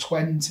in your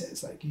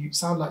 20s, you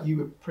sound like you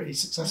were pretty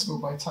successful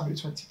by the time you were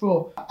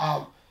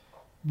 24.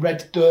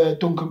 Read the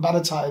Duncan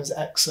Bannatyne's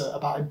excerpt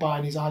about him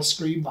buying his ice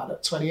cream van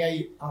at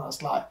 28, and I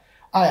was like,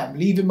 I am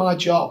leaving my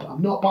job.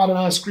 I'm not buying an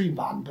ice cream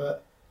van,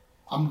 but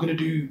I'm gonna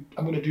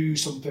do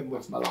something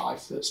with my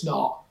life that's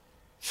not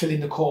filling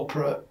the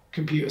corporate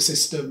computer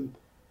system.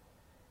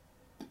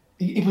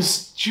 It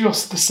was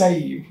just the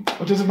same.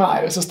 It doesn't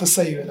matter. It's just the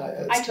same.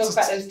 I talk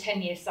about those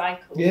 10-year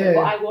cycles. Yeah.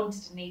 What I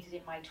wanted and needed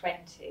in my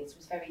 20s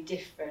was very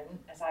different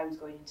as I was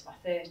going into my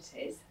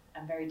 30s,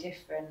 and very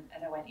different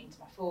as I went into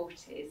my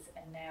 40s,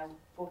 and now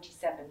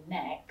 47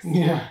 next.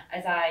 Yeah.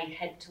 As I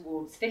head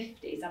towards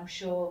 50s, I'm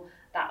sure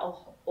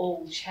that'll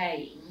all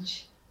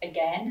change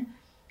again.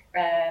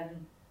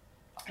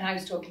 And I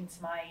was talking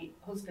to my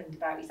husband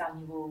about his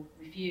annual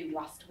review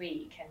last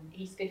week, and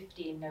he's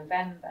 50 in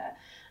November.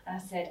 And I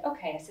said,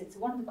 okay, I said, so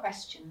one of the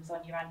questions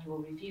on your annual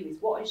review is,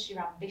 what is your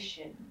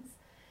ambitions?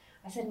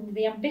 I said, and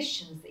the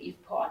ambitions that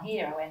you've put on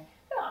here, I went,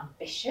 they're not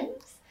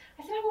ambitions.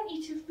 I said, I want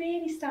you to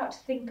really start to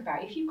think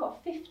about, if you've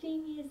got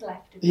 15 years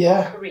left of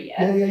your career,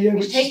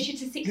 which takes you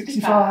to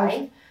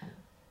 65,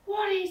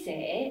 what is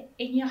it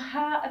in your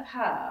heart of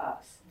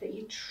hearts that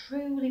you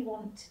truly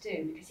want to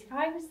do? Because if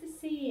I was the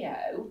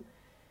CEO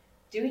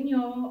doing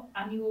your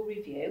annual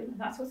review, and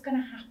that's what's going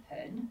to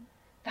happen,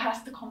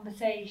 that's the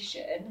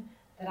conversation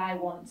that I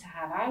want to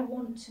have. I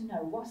want to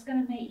know what's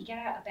going to make you get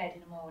out of bed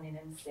in the morning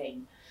and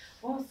sing.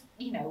 What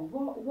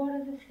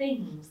are the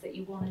things that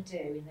you want to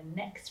do in the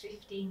next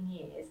 15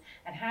 years,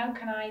 and how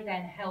can I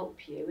then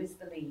help you as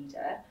the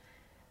leader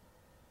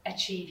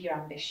achieve your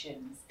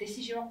ambitions? This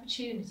is your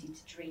opportunity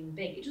to dream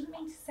big. It doesn't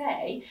mean to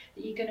say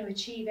that you're going to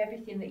achieve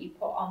everything that you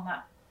put on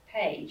that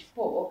page,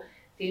 but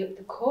the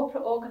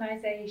corporate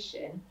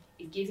organisation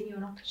is giving you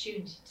an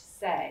opportunity to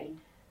say,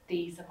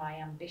 these are my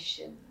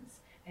ambitions.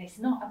 And it's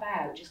not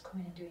about just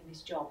coming and doing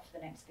this job for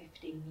the next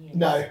 15 years.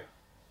 No.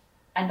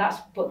 And that's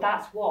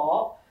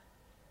what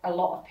a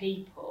lot of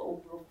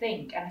people will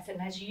think. And I said,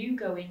 and as you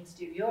go in to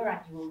do your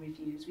annual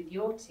reviews with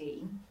your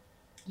team,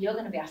 you're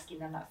going to be asking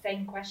them that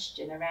same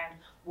question around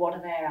what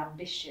are their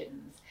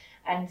ambitions.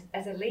 And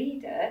as a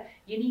leader,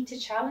 you need to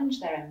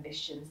challenge their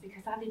ambitions,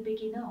 because are they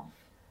big enough?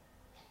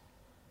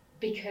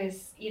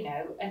 Because,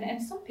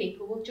 and some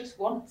people will just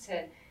want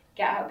to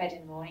get out of bed in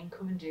the morning,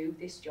 come and do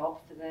this job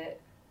for the,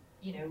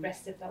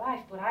 rest of their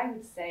life. But I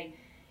would say,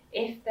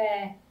 if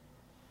they're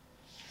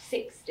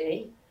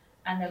 60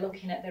 and they're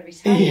looking at their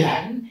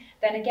retirement,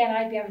 then again,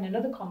 I'd be having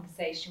another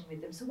conversation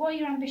with them. So what are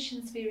your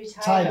ambitions for your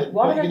retirement?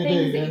 What are the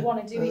things that you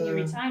want to do in your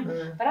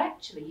retirement? But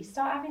actually, you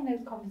start having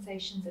those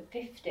conversations at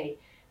 50,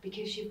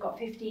 because you've got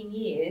 15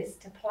 years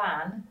to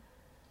plan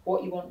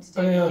what you want to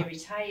do in your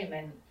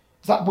retirement.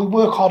 That we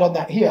work hard on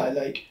that here,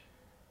 like,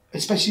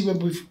 especially when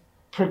we're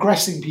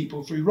progressing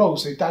people through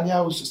roles. So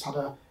Danielle's just had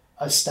a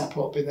step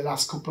up in the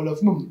last couple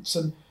of months,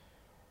 and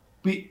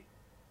we've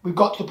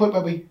got to the point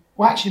where we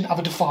actually didn't have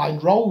a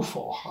defined role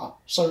for her.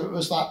 So it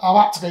was like,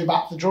 I had to go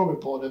back to the drawing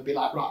board and be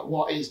like, right,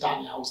 what is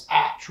Danielle's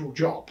actual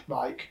job?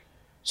 Like,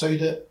 so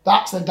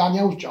that's then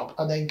Danielle's job,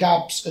 and then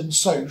Gabs and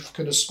Soph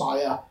can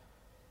aspire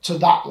to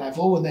that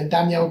level, and then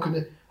Danielle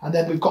can, and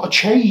then we've got a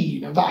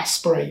chain of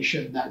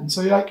aspiration then.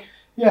 So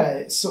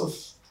it's sort of,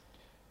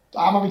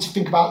 I'm having to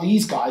think about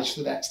these guys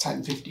for the next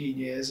 10, 15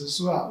 years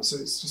as well. So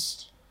it's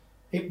just,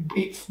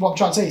 what I'm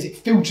trying to say is it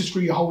filters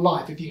through your whole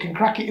life. If you can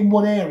crack it in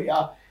one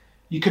area,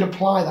 you can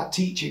apply that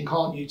teaching,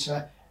 can't you,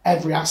 to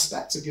every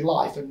aspect of your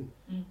life. And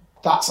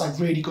that's a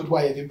really good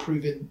way of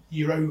improving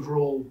your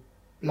overall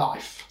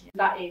life.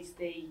 That is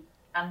the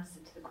answer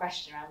to the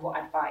question around what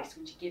advice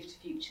would you give to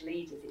future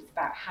leaders. It's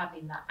about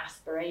having that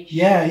aspiration,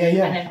 and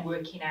then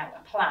working out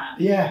a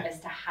plan as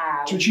to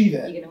how to achieve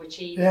it. You're going to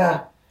achieve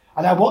it.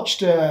 And I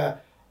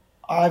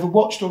either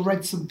watched or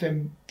read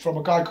something from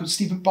a guy called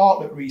Stephen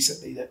Bartlett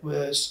recently that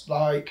was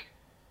like,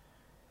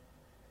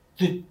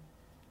 the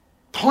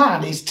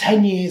plan is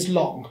 10 years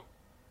long.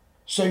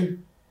 So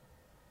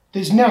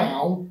there's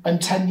now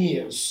and 10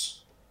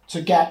 years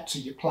to get to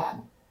your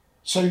plan.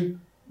 So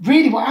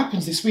really what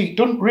happens this week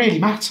doesn't really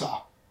matter,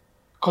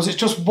 because it's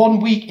just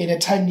 1 week in a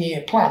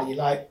 10-year plan. And you're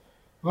like,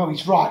 well,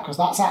 he's right, because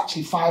that's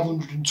actually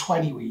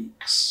 520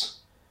 weeks.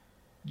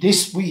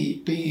 This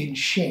week being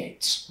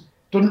shit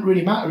doesn't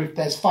really matter if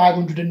there's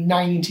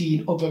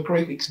 519 other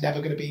great weeks, never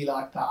going to be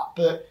like that.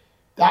 But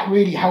that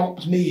really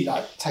helps me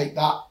take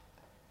that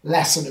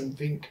lesson and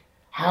think,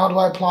 how do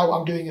I apply what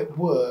I'm doing at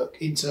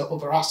work into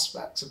other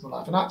aspects of my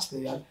life? And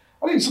actually, I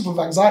didn't suffer with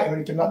anxiety or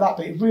anything like that,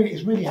 but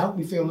it's really helped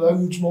me feel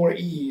loads more at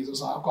ease. I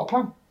was like, I've got a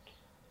plan.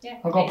 Yeah,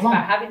 it's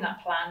about having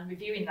that plan,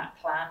 reviewing that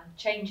plan,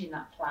 changing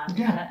that plan.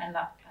 Yeah. And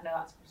that, I know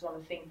that's one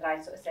of the things that I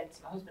sort of said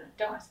to my husband,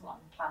 don't ask me what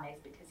the plan is,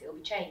 because it'll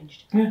be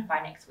changed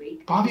by next week.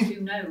 Because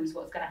who knows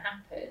what's going to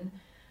happen?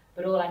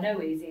 But all I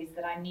know is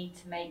that I need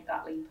to make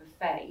that leap of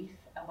faith.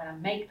 And when I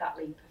make that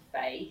leap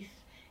of faith,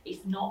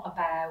 it's not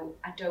about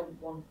I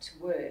don't want to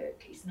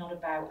work. It's not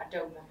about I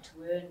don't want to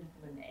earn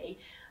money.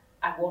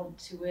 I want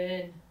to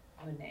earn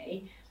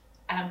money,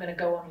 and I'm going to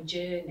go on a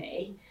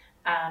journey.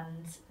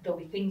 And there'll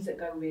be things that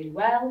go really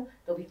well,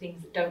 there'll be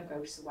things that don't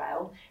go so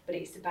well, but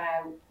it's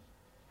about,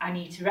 I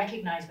need to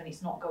recognise when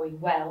it's not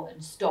going well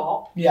and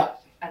stop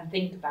and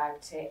think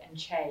about it and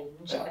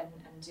change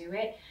and do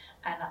it.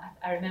 And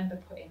I remember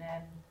putting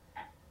a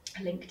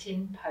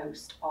LinkedIn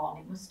post on,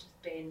 it must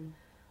have been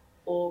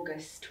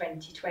August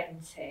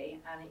 2020,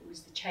 and it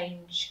was the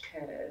change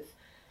curve.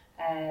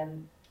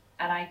 And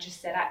I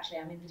just said, actually,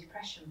 I'm in the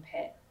depression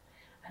pit.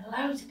 And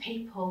loads of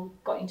people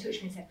got in touch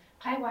with me and said,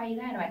 Claire, why are you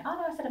there? And I went, oh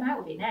no, I said, I'm out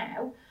of it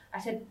now. I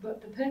said,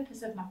 but the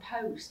purpose of my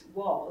post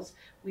was,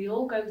 we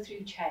all go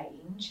through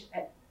change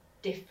at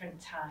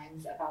different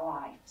times of our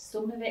life.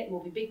 Some of it will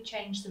be big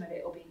change, some of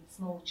it will be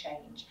small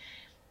change.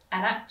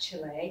 And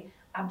actually,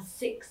 I'm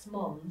 6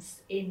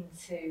 months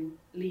into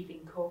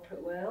leaving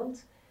corporate world.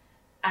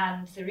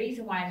 And the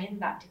reason why I'm in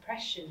that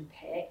depression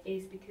pit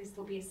is because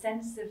there'll be a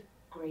sense of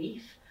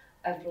grief,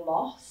 of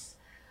loss,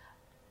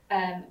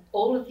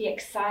 all of the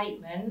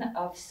excitement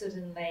of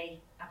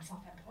suddenly I'm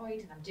self-employed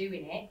and I'm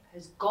doing it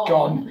has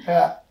gone.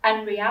 Yeah.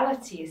 And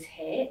reality has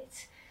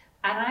hit,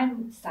 and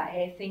I'm sat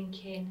here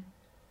thinking,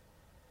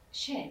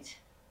 shit,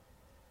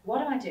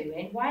 what am I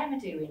doing? Why am I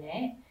doing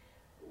it?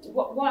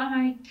 What am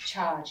I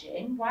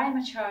charging? Why am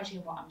I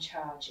charging what I'm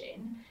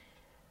charging?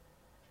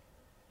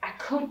 I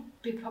could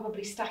be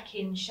probably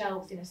stacking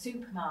shelves in a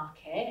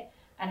supermarket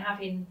and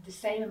having the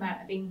same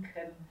amount of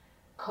income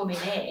coming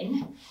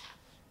in.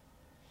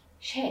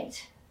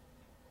 Shit,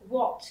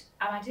 what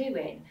am I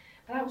doing?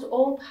 But that was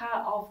all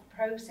part of the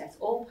process,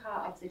 all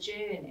part of the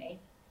journey.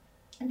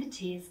 And the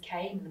tears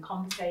came and the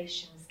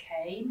conversations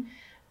came.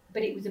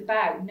 But it was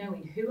about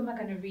knowing, who am I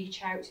going to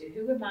reach out to?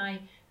 Who are my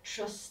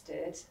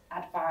trusted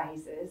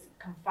advisors,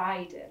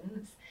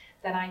 confidants,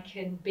 that I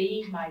can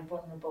be my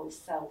vulnerable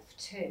self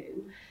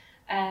to?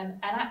 And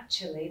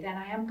actually, then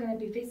I am going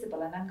to be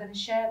visible, and I'm going to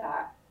share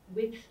that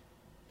with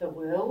the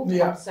world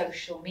on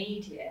social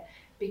media,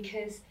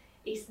 because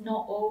it's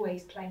not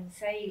always plain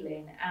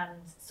sailing. And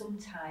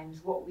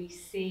sometimes what we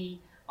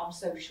see on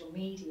social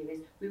media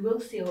is we will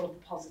see all of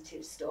the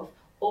positive stuff,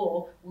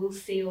 or we'll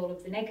see all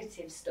of the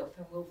negative stuff,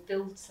 and we'll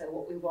filter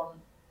what we want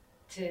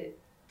to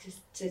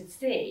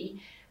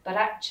see. But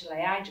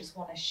actually, I just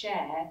want to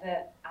share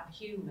that I'm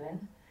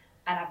human,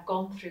 and I've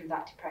gone through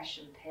that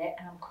depression pit,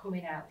 and I'm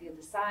coming out the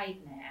other side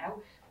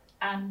now,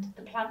 and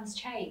the plan's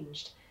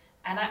changed.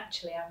 And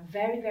actually, I'm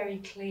very, very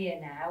clear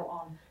now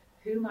on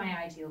who my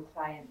ideal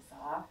clients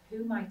are,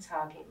 who my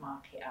target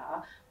market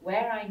are,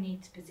 where I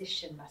need to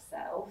position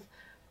myself,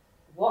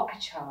 what I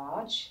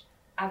charge.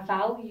 I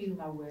value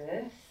my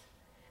worth.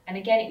 And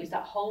again, it was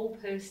that whole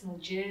personal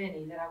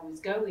journey that I was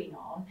going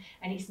on.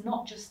 And it's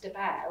not just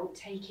about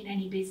taking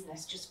any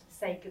business just for the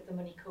sake of the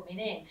money coming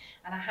in.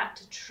 And I had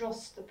to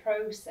trust the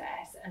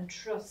process and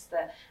trust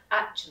that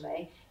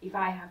actually, if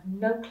I have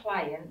no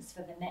clients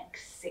for the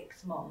next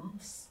 6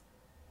 months,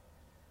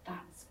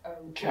 that's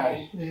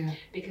okay. Yeah.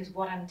 Because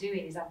what I'm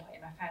doing is I'm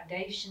putting my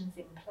foundations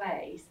in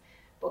place.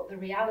 But the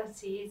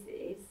reality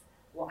is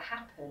what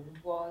happened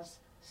was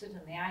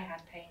suddenly I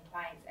had paying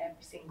clients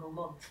every single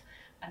month,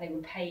 and they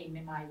were paying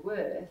me my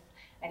worth.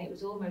 And it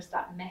was almost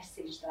that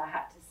message that I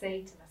had to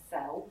say to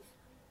myself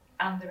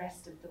and the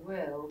rest of the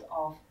world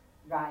of,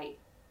 right,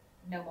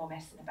 no more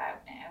messing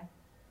about now.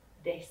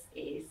 This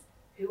is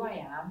who I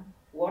am,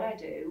 what I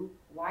do,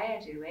 why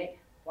I do it,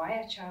 why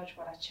I charge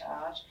what I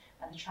charge,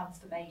 and the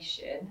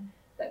transformation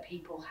that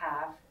people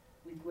have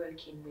with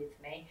working with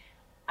me.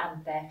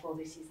 And therefore,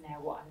 this is now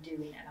what I'm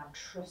doing, and I'm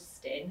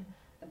trusting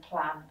the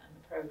plan and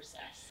the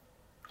process.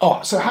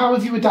 Oh, so how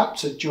have you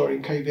adapted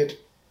during COVID?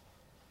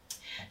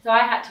 So I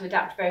had to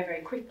adapt very,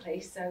 very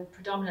quickly. So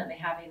predominantly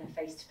having a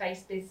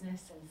face-to-face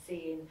business and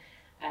seeing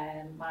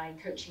my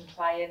coaching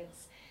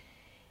clients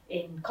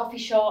in coffee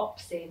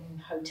shops, in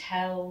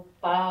hotel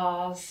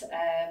bars,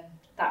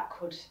 that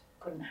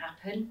couldn't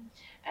happen.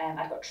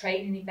 I got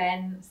training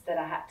events that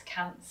I had to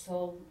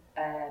cancel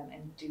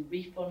and do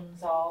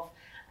refunds of.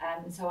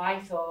 So I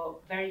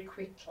thought very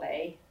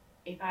quickly,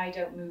 if I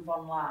don't move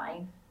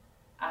online,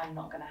 I'm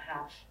not going to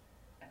have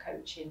a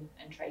coaching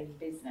and training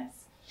business.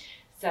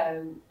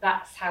 So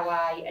that's how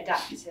I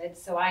adapted.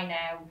 So I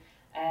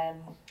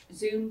now,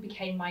 Zoom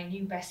became my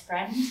new best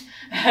friend,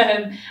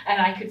 and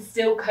I could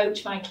still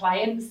coach my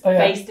clients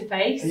face to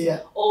face,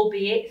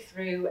 albeit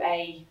through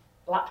a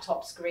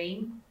laptop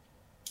screen.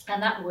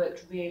 And that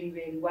worked really,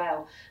 really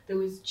well. There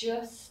was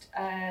just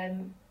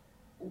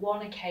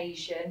one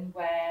occasion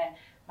where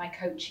my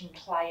coaching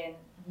client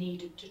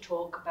needed to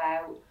talk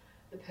about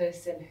the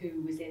person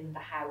who was in the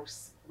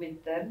house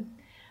with them.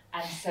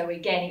 And so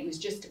again, it was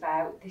just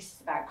about, this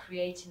is about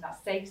creating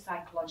that safe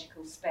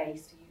psychological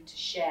space for you to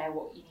share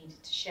what you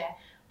needed to share.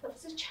 But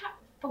there's a chat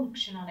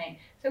function on it.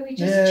 So we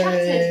just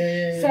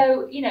chatted. Yeah.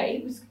 So, you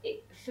know,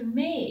 for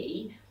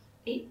me,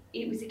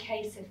 it was a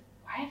case of,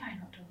 why have I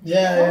not done this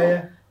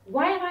before?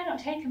 Why have I not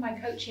taken my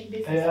coaching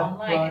business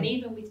online? Right. And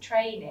even with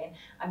training,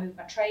 I moved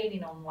my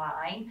training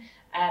online,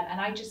 and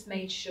I just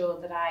made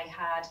sure that I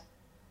had,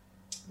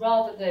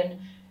 rather than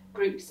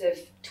groups of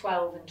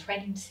 12 and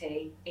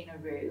 20 in a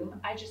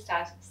room, I just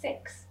had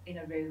 6 in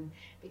a room,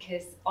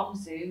 because on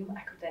Zoom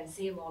I could then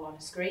see them all on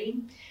a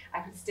screen.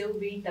 I could still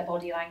read their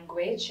body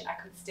language. I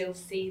could still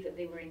see that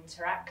they were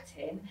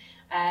interacting,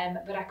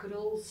 but I could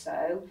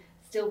also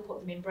still put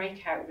them in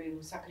breakout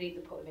rooms. So I could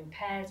either put them in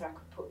pairs or I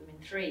could put them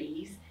in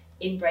 3s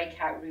in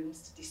breakout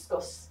rooms to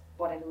discuss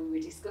whatever we were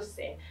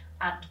discussing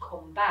and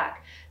come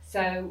back.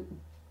 So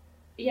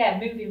yeah,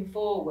 moving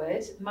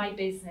forward, my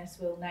business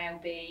will now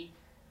be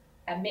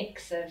a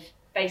mix of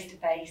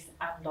face-to-face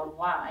and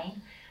online.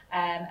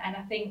 And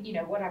I think, you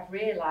know, what I've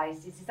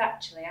realised is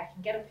actually I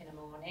can get up in the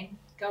morning,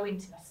 go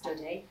into my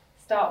study,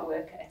 start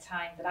work at a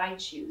time that I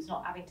choose,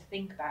 not having to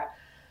think about,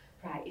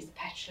 right, is the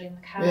petrol in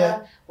the car?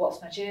 Yeah.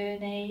 What's my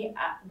journey?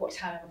 At what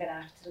time am I going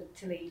to have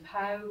to leave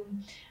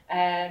home?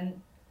 And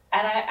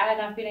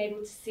I've been able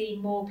to see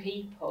more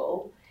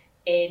people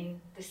in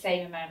the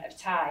same amount of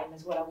time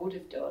as what I would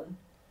have done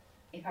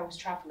if I was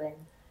travelling.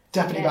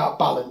 Definitely about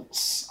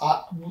balance.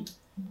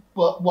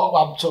 What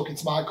I'm talking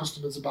to my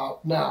customers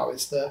about now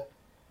is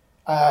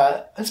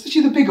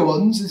especially the bigger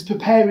ones, is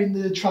preparing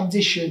the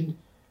transition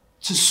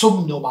to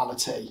some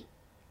normality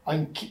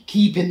and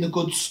keeping the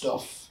good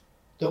stuff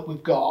that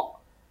we've got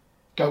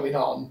going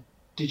on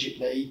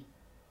digitally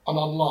and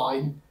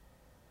online,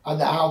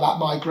 and how that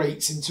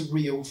migrates into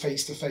real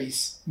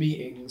face-to-face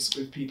meetings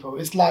with people.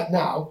 It's like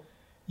now,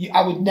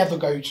 I would never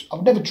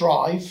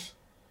drive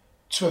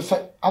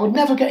I would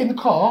never get in the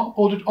car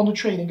or on the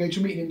train and go to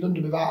a meeting in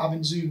London without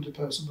having Zoomed a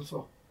person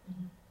before.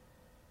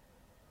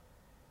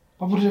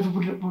 I literally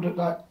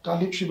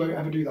won't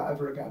ever do that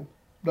ever again.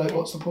 Like,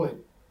 what's the point?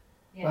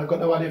 Yeah. I've got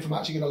no idea if I'm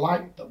actually going to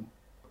like them.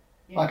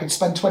 Yeah. I could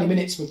spend 20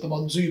 minutes with them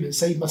on Zoom and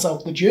save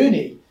myself the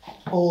journey,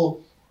 or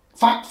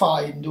fact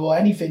find, or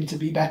anything to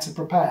be better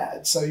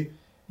prepared. So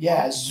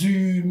yeah,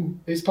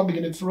 Zoom is probably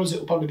going to, for us,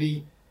 it'll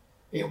probably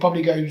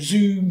go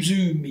Zoom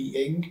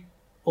meeting,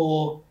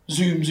 or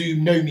Zoom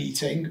no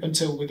meeting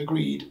until we've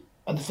agreed.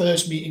 And the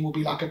first meeting will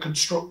be like a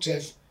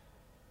constructive,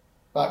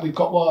 like we've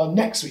got one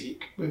next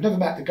week. We've never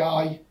met the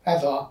guy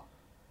ever.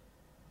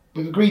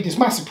 We've agreed this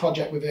massive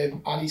project with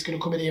him, and he's going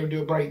to come in here and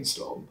do a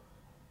brainstorm.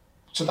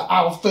 So that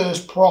our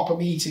first proper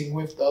meeting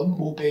with them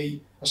will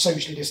be a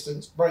socially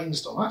distanced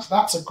brainstorm.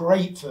 That's a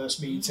great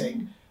first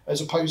meeting, as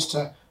opposed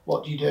to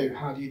what do you do,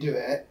 how do you do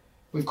it.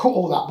 We've cut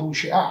all that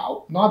bullshit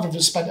out. Neither of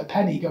us spent a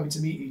penny going to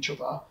meet each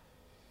other.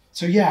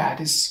 So yeah,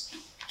 there's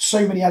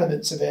so many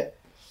elements of it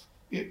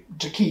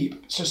to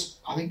keep. It's just,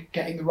 I think,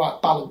 getting the right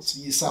balance for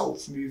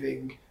yourself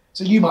moving.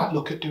 So you might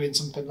look at doing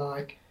something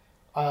like,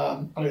 I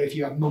don't know if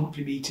you have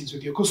monthly meetings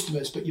with your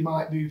customers, but you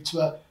might move to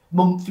a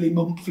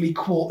monthly,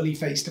 quarterly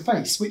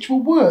face-to-face, which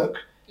will work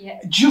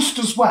just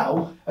as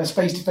well as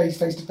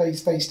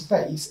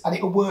face-to-face, and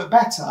it'll work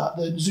better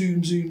than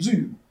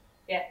Zoom.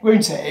 Yeah.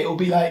 Won't it? It'll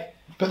be like,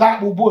 but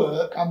that will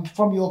work, and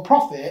from your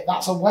profit,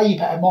 that's a way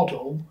better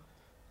model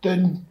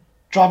than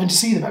driving to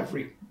see them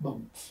every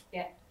month.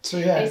 Yeah. So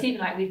yeah. It's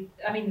even like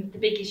the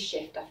biggest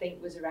shift I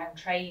think was around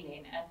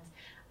training, and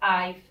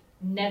I've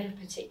never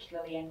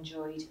particularly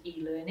enjoyed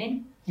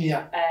e-learning.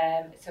 Yeah.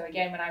 So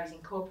again, when I was in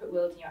corporate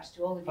world, and you had to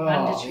do all of your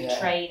mandatory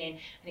training,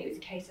 and it was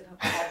a case of,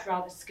 I'd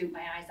rather scoop my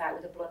eyes out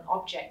with a blunt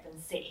object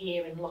than sit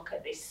here and look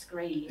at this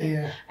screen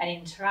and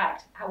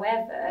interact.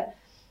 However,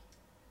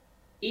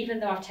 even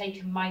though I've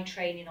taken my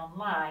training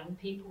online,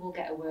 people will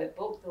get a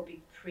workbook. There'll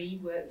be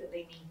pre-work that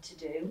they need to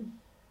do,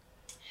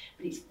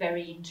 but it's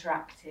very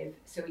interactive.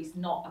 So it's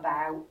not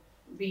about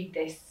read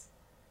this,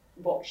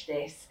 watch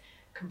this,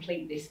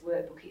 complete this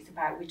workbook. It's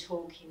about we're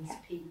talking to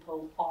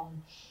people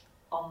on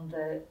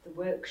the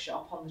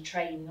workshop, on the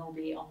training,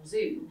 albeit on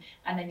Zoom,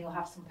 and then you'll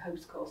have some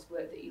post-course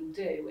work that you'll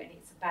do, and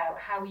it's about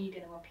how are you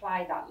going to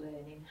apply that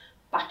learning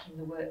back in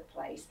the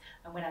workplace.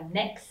 And when I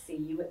next see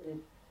you at the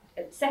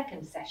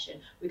second session,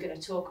 we're going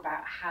to talk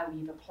about how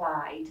you've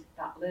applied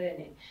that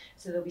learning.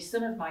 So there'll be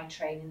some of my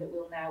training that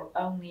will now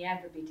only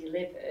ever be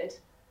delivered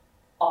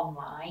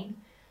online.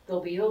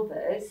 There'll be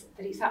others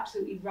that it's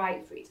absolutely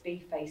right for it to be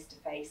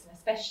face-to-face, and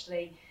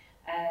especially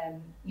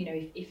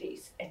if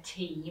it's a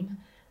team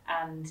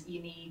and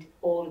you need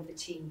all of the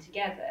team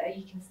together,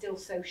 you can still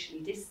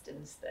socially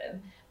distance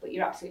them, but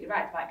you're absolutely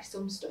right. There might be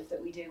some stuff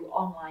that we do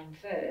online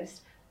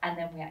first, and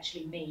then we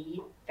actually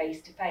meet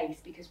face-to-face,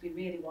 because we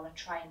really want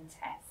to try and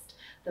test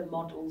the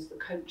models, the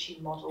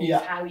coaching models,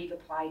 how you've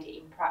applied it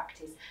in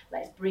practice.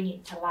 Let's bring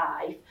it to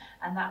life,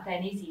 and that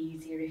then is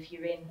easier if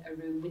you're in a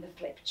room with a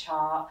flip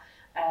chart.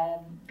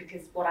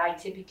 Because what I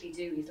typically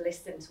do is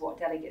listen to what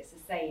delegates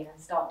are saying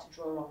and start to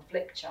draw on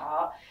flip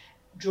chart,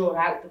 draw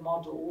out the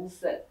models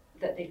that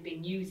they've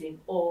been using,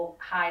 or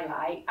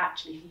highlight,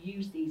 actually, if you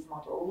use these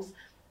models,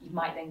 you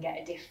might then get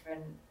a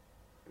different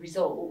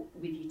result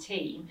with your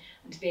team,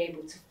 and to be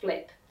able to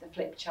flip the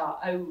flip chart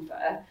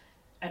over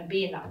and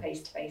be in that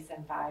face-to-face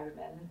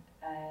environment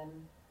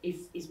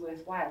is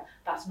worthwhile.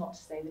 That's not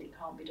to say that it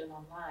can't be done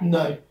online.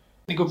 No.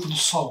 They're good for the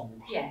soul.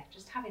 Yeah,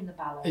 just having the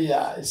balance.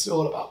 Yeah, it's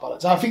all about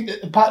balance. I think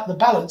that the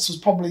balance was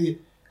probably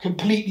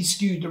completely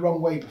skewed the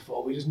wrong way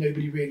before, because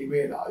nobody really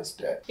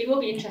realised it. It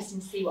will be interesting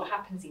to see what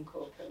happens in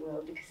corporate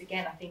world, because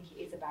again, I think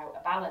it is about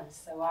a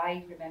balance. So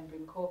I remember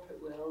in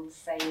corporate world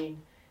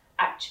saying,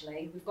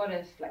 actually, we've got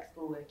a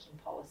flexible working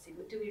policy,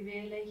 but do we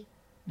really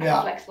have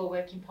a flexible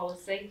working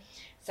policy?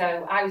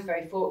 So I was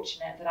very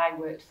fortunate that I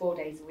worked 4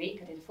 days a week.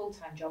 I did a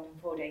full-time job in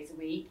 4 days a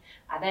week.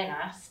 I then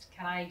asked,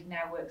 can I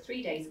now work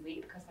 3 days a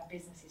week because my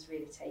business is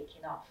really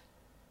taking off?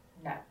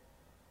 No.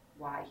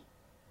 Why?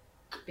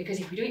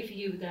 Because if we do it for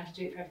you, we're going to have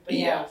to do it for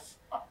everybody else.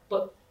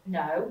 But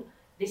no,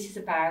 this is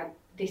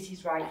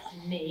right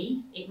for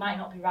me. It might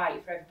not be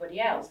right for everybody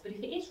else, but if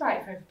it is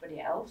right for everybody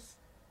else,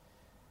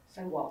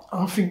 so what?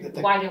 I think that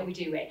why don't we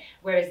do it?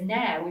 Whereas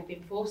now we've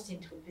been forced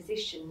into a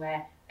position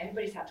where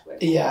everybody's had to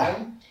work from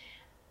home.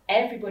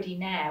 Everybody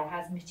now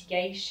has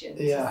mitigation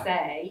to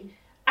say,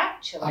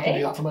 actually, I can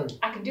do that from home.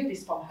 I can do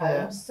this from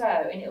home. So,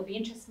 and it'll be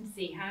interesting to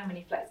see how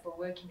many flexible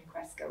working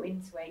requests go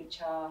into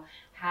HR,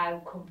 how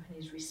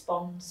companies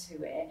respond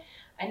to it,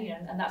 and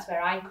and that's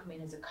where I come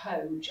in as a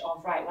coach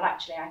of, right, well,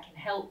 actually, I can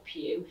help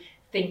you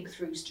think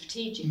through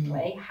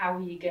strategically how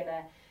are you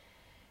gonna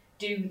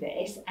do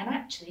this, and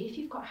actually, if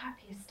you've got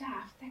happier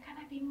staff, they're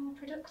gonna be more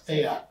productive.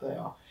 Yeah, they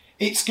are.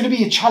 It's going to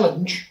be a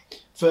challenge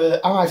for.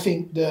 I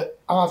think that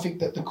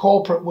the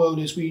corporate world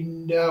as we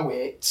know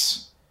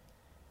it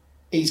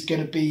is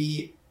going to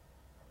be.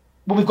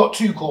 Well, we've got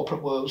two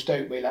corporate worlds,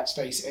 don't we? Let's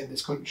face it. In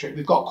this country,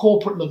 we've got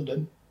corporate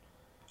London,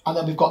 and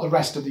then we've got the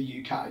rest of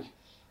the UK.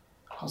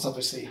 Because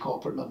obviously,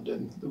 corporate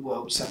London, the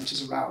world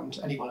centres around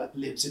anyone that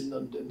lives in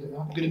London.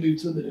 I'm going to move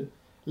to London and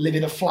live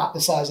in a flat the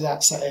size of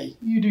that city.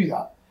 You do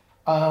that.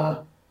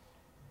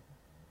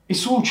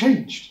 It's all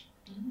changed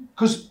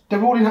because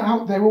they're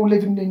all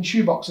living in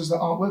shoeboxes that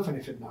aren't worth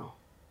anything now.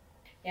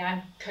 Yeah,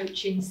 I'm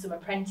coaching some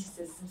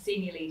apprentices, some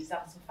senior leaders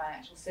and some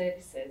financial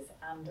services,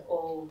 and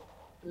all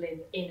live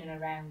in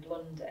and around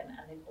London, and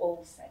they've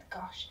all said,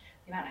 gosh,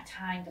 the amount of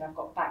time that I've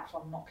got back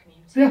from not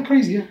commuting. Yeah,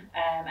 crazy, yeah.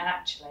 And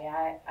actually,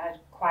 I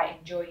quite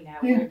enjoy now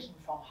working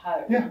from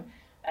home. Yeah.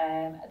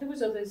 There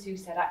was others who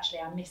said, actually,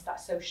 I miss that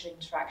social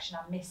interaction,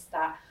 I miss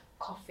that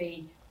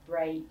coffee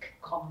break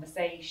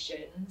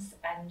conversations,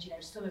 and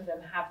some of them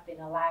have been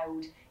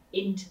allowed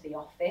into the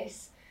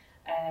office,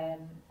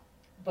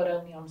 but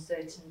only on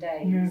certain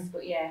days.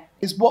 But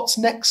Is what's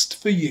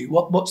next for you?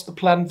 What's the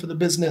plan for the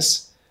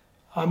business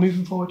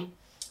moving forward?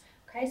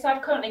 Okay, so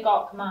I've currently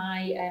got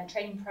my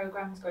training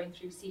programs going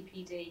through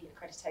CPD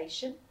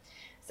accreditation,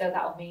 so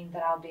that'll mean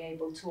that I'll be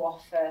able to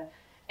offer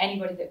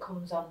anybody that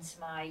comes onto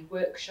my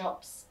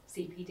workshops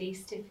CPD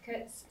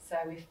certificates. So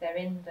if they're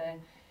in the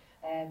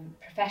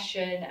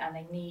profession and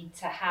they need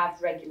to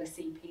have regular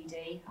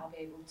CPD, I'll be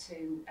able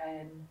to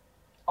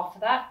offer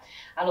that.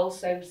 I'll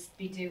also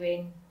be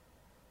doing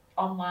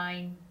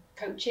online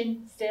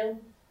coaching still,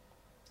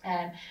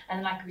 and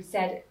like we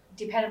said,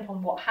 depending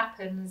upon what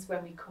happens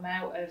when we come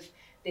out of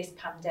this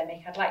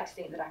pandemic, I'd like to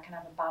think that I can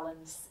have a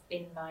balance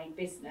in my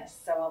business,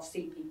 so I'll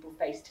see people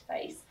face to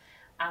face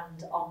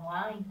and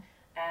online.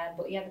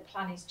 But the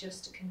plan is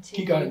just to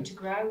continue to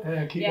grow.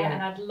 Keep going.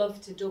 And I'd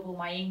love to double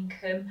my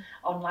income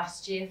on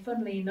last year.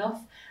 Funnily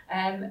enough,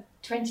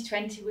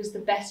 2020 was the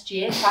best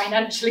year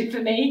financially for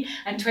me,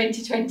 and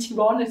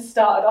 2021 has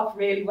started off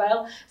really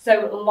well.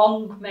 So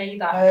long may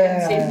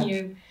that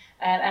continue.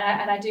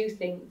 And I do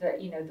think that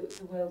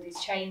the world is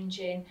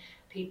changing.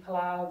 People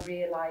are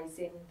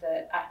realising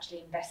that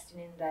actually investing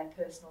in their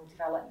personal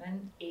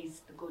development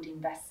is the good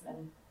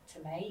investment to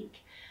make.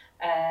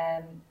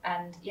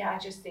 I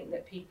just think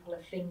that people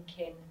are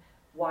thinking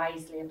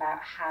wisely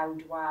about how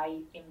do I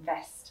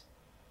invest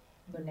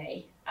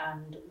money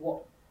and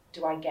what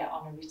do I get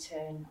on a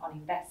return on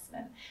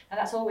investment. And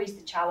that's always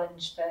the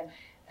challenge for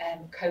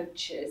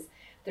coaches.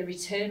 The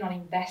return on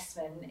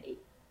investment,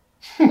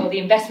 or the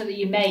investment that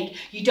you make,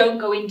 you don't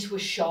go into a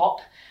shop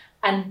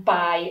and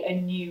buy a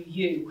new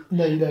you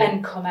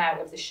and come out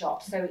of the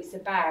shop. So it's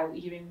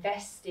about you're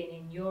investing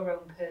in your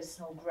own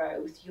personal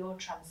growth, your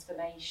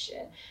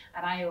transformation.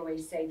 And I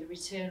always say the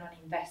return on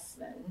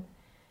investment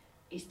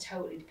is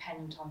totally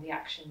dependent on the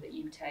action that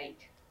you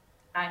take.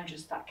 I'm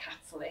just that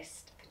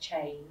catalyst for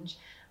change,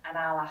 and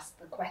I'll ask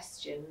the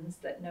questions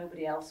that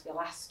nobody else will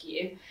ask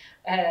you,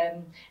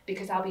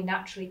 because I'll be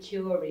naturally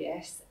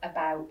curious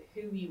about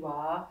who you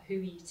are, who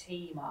your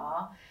team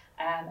are.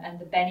 And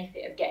the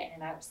benefit of getting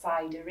an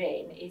outsider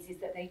in is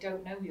that they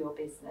don't know your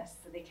business,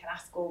 so they can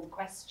ask all the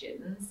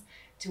questions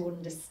to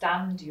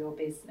understand your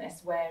business.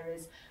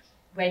 Whereas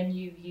when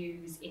you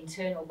use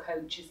internal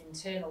coaches,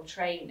 internal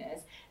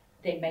trainers,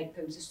 they make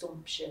those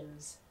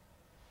assumptions.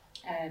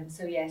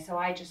 So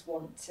I just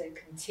want to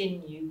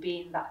continue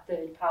being that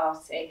third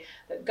party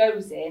that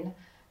goes in,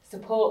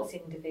 supports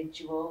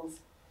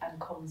individuals, and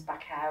comes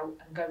back out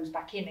and goes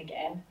back in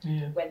again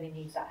when they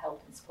need that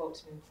help and support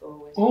to move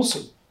forward.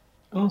 Awesome.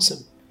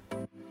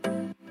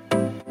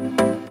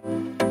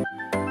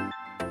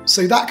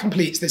 So that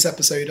completes this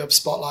episode of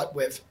Spotlight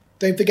With.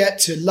 Don't forget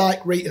to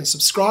like, rate and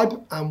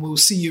subscribe, and we'll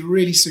see you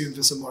really soon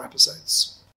for some more episodes.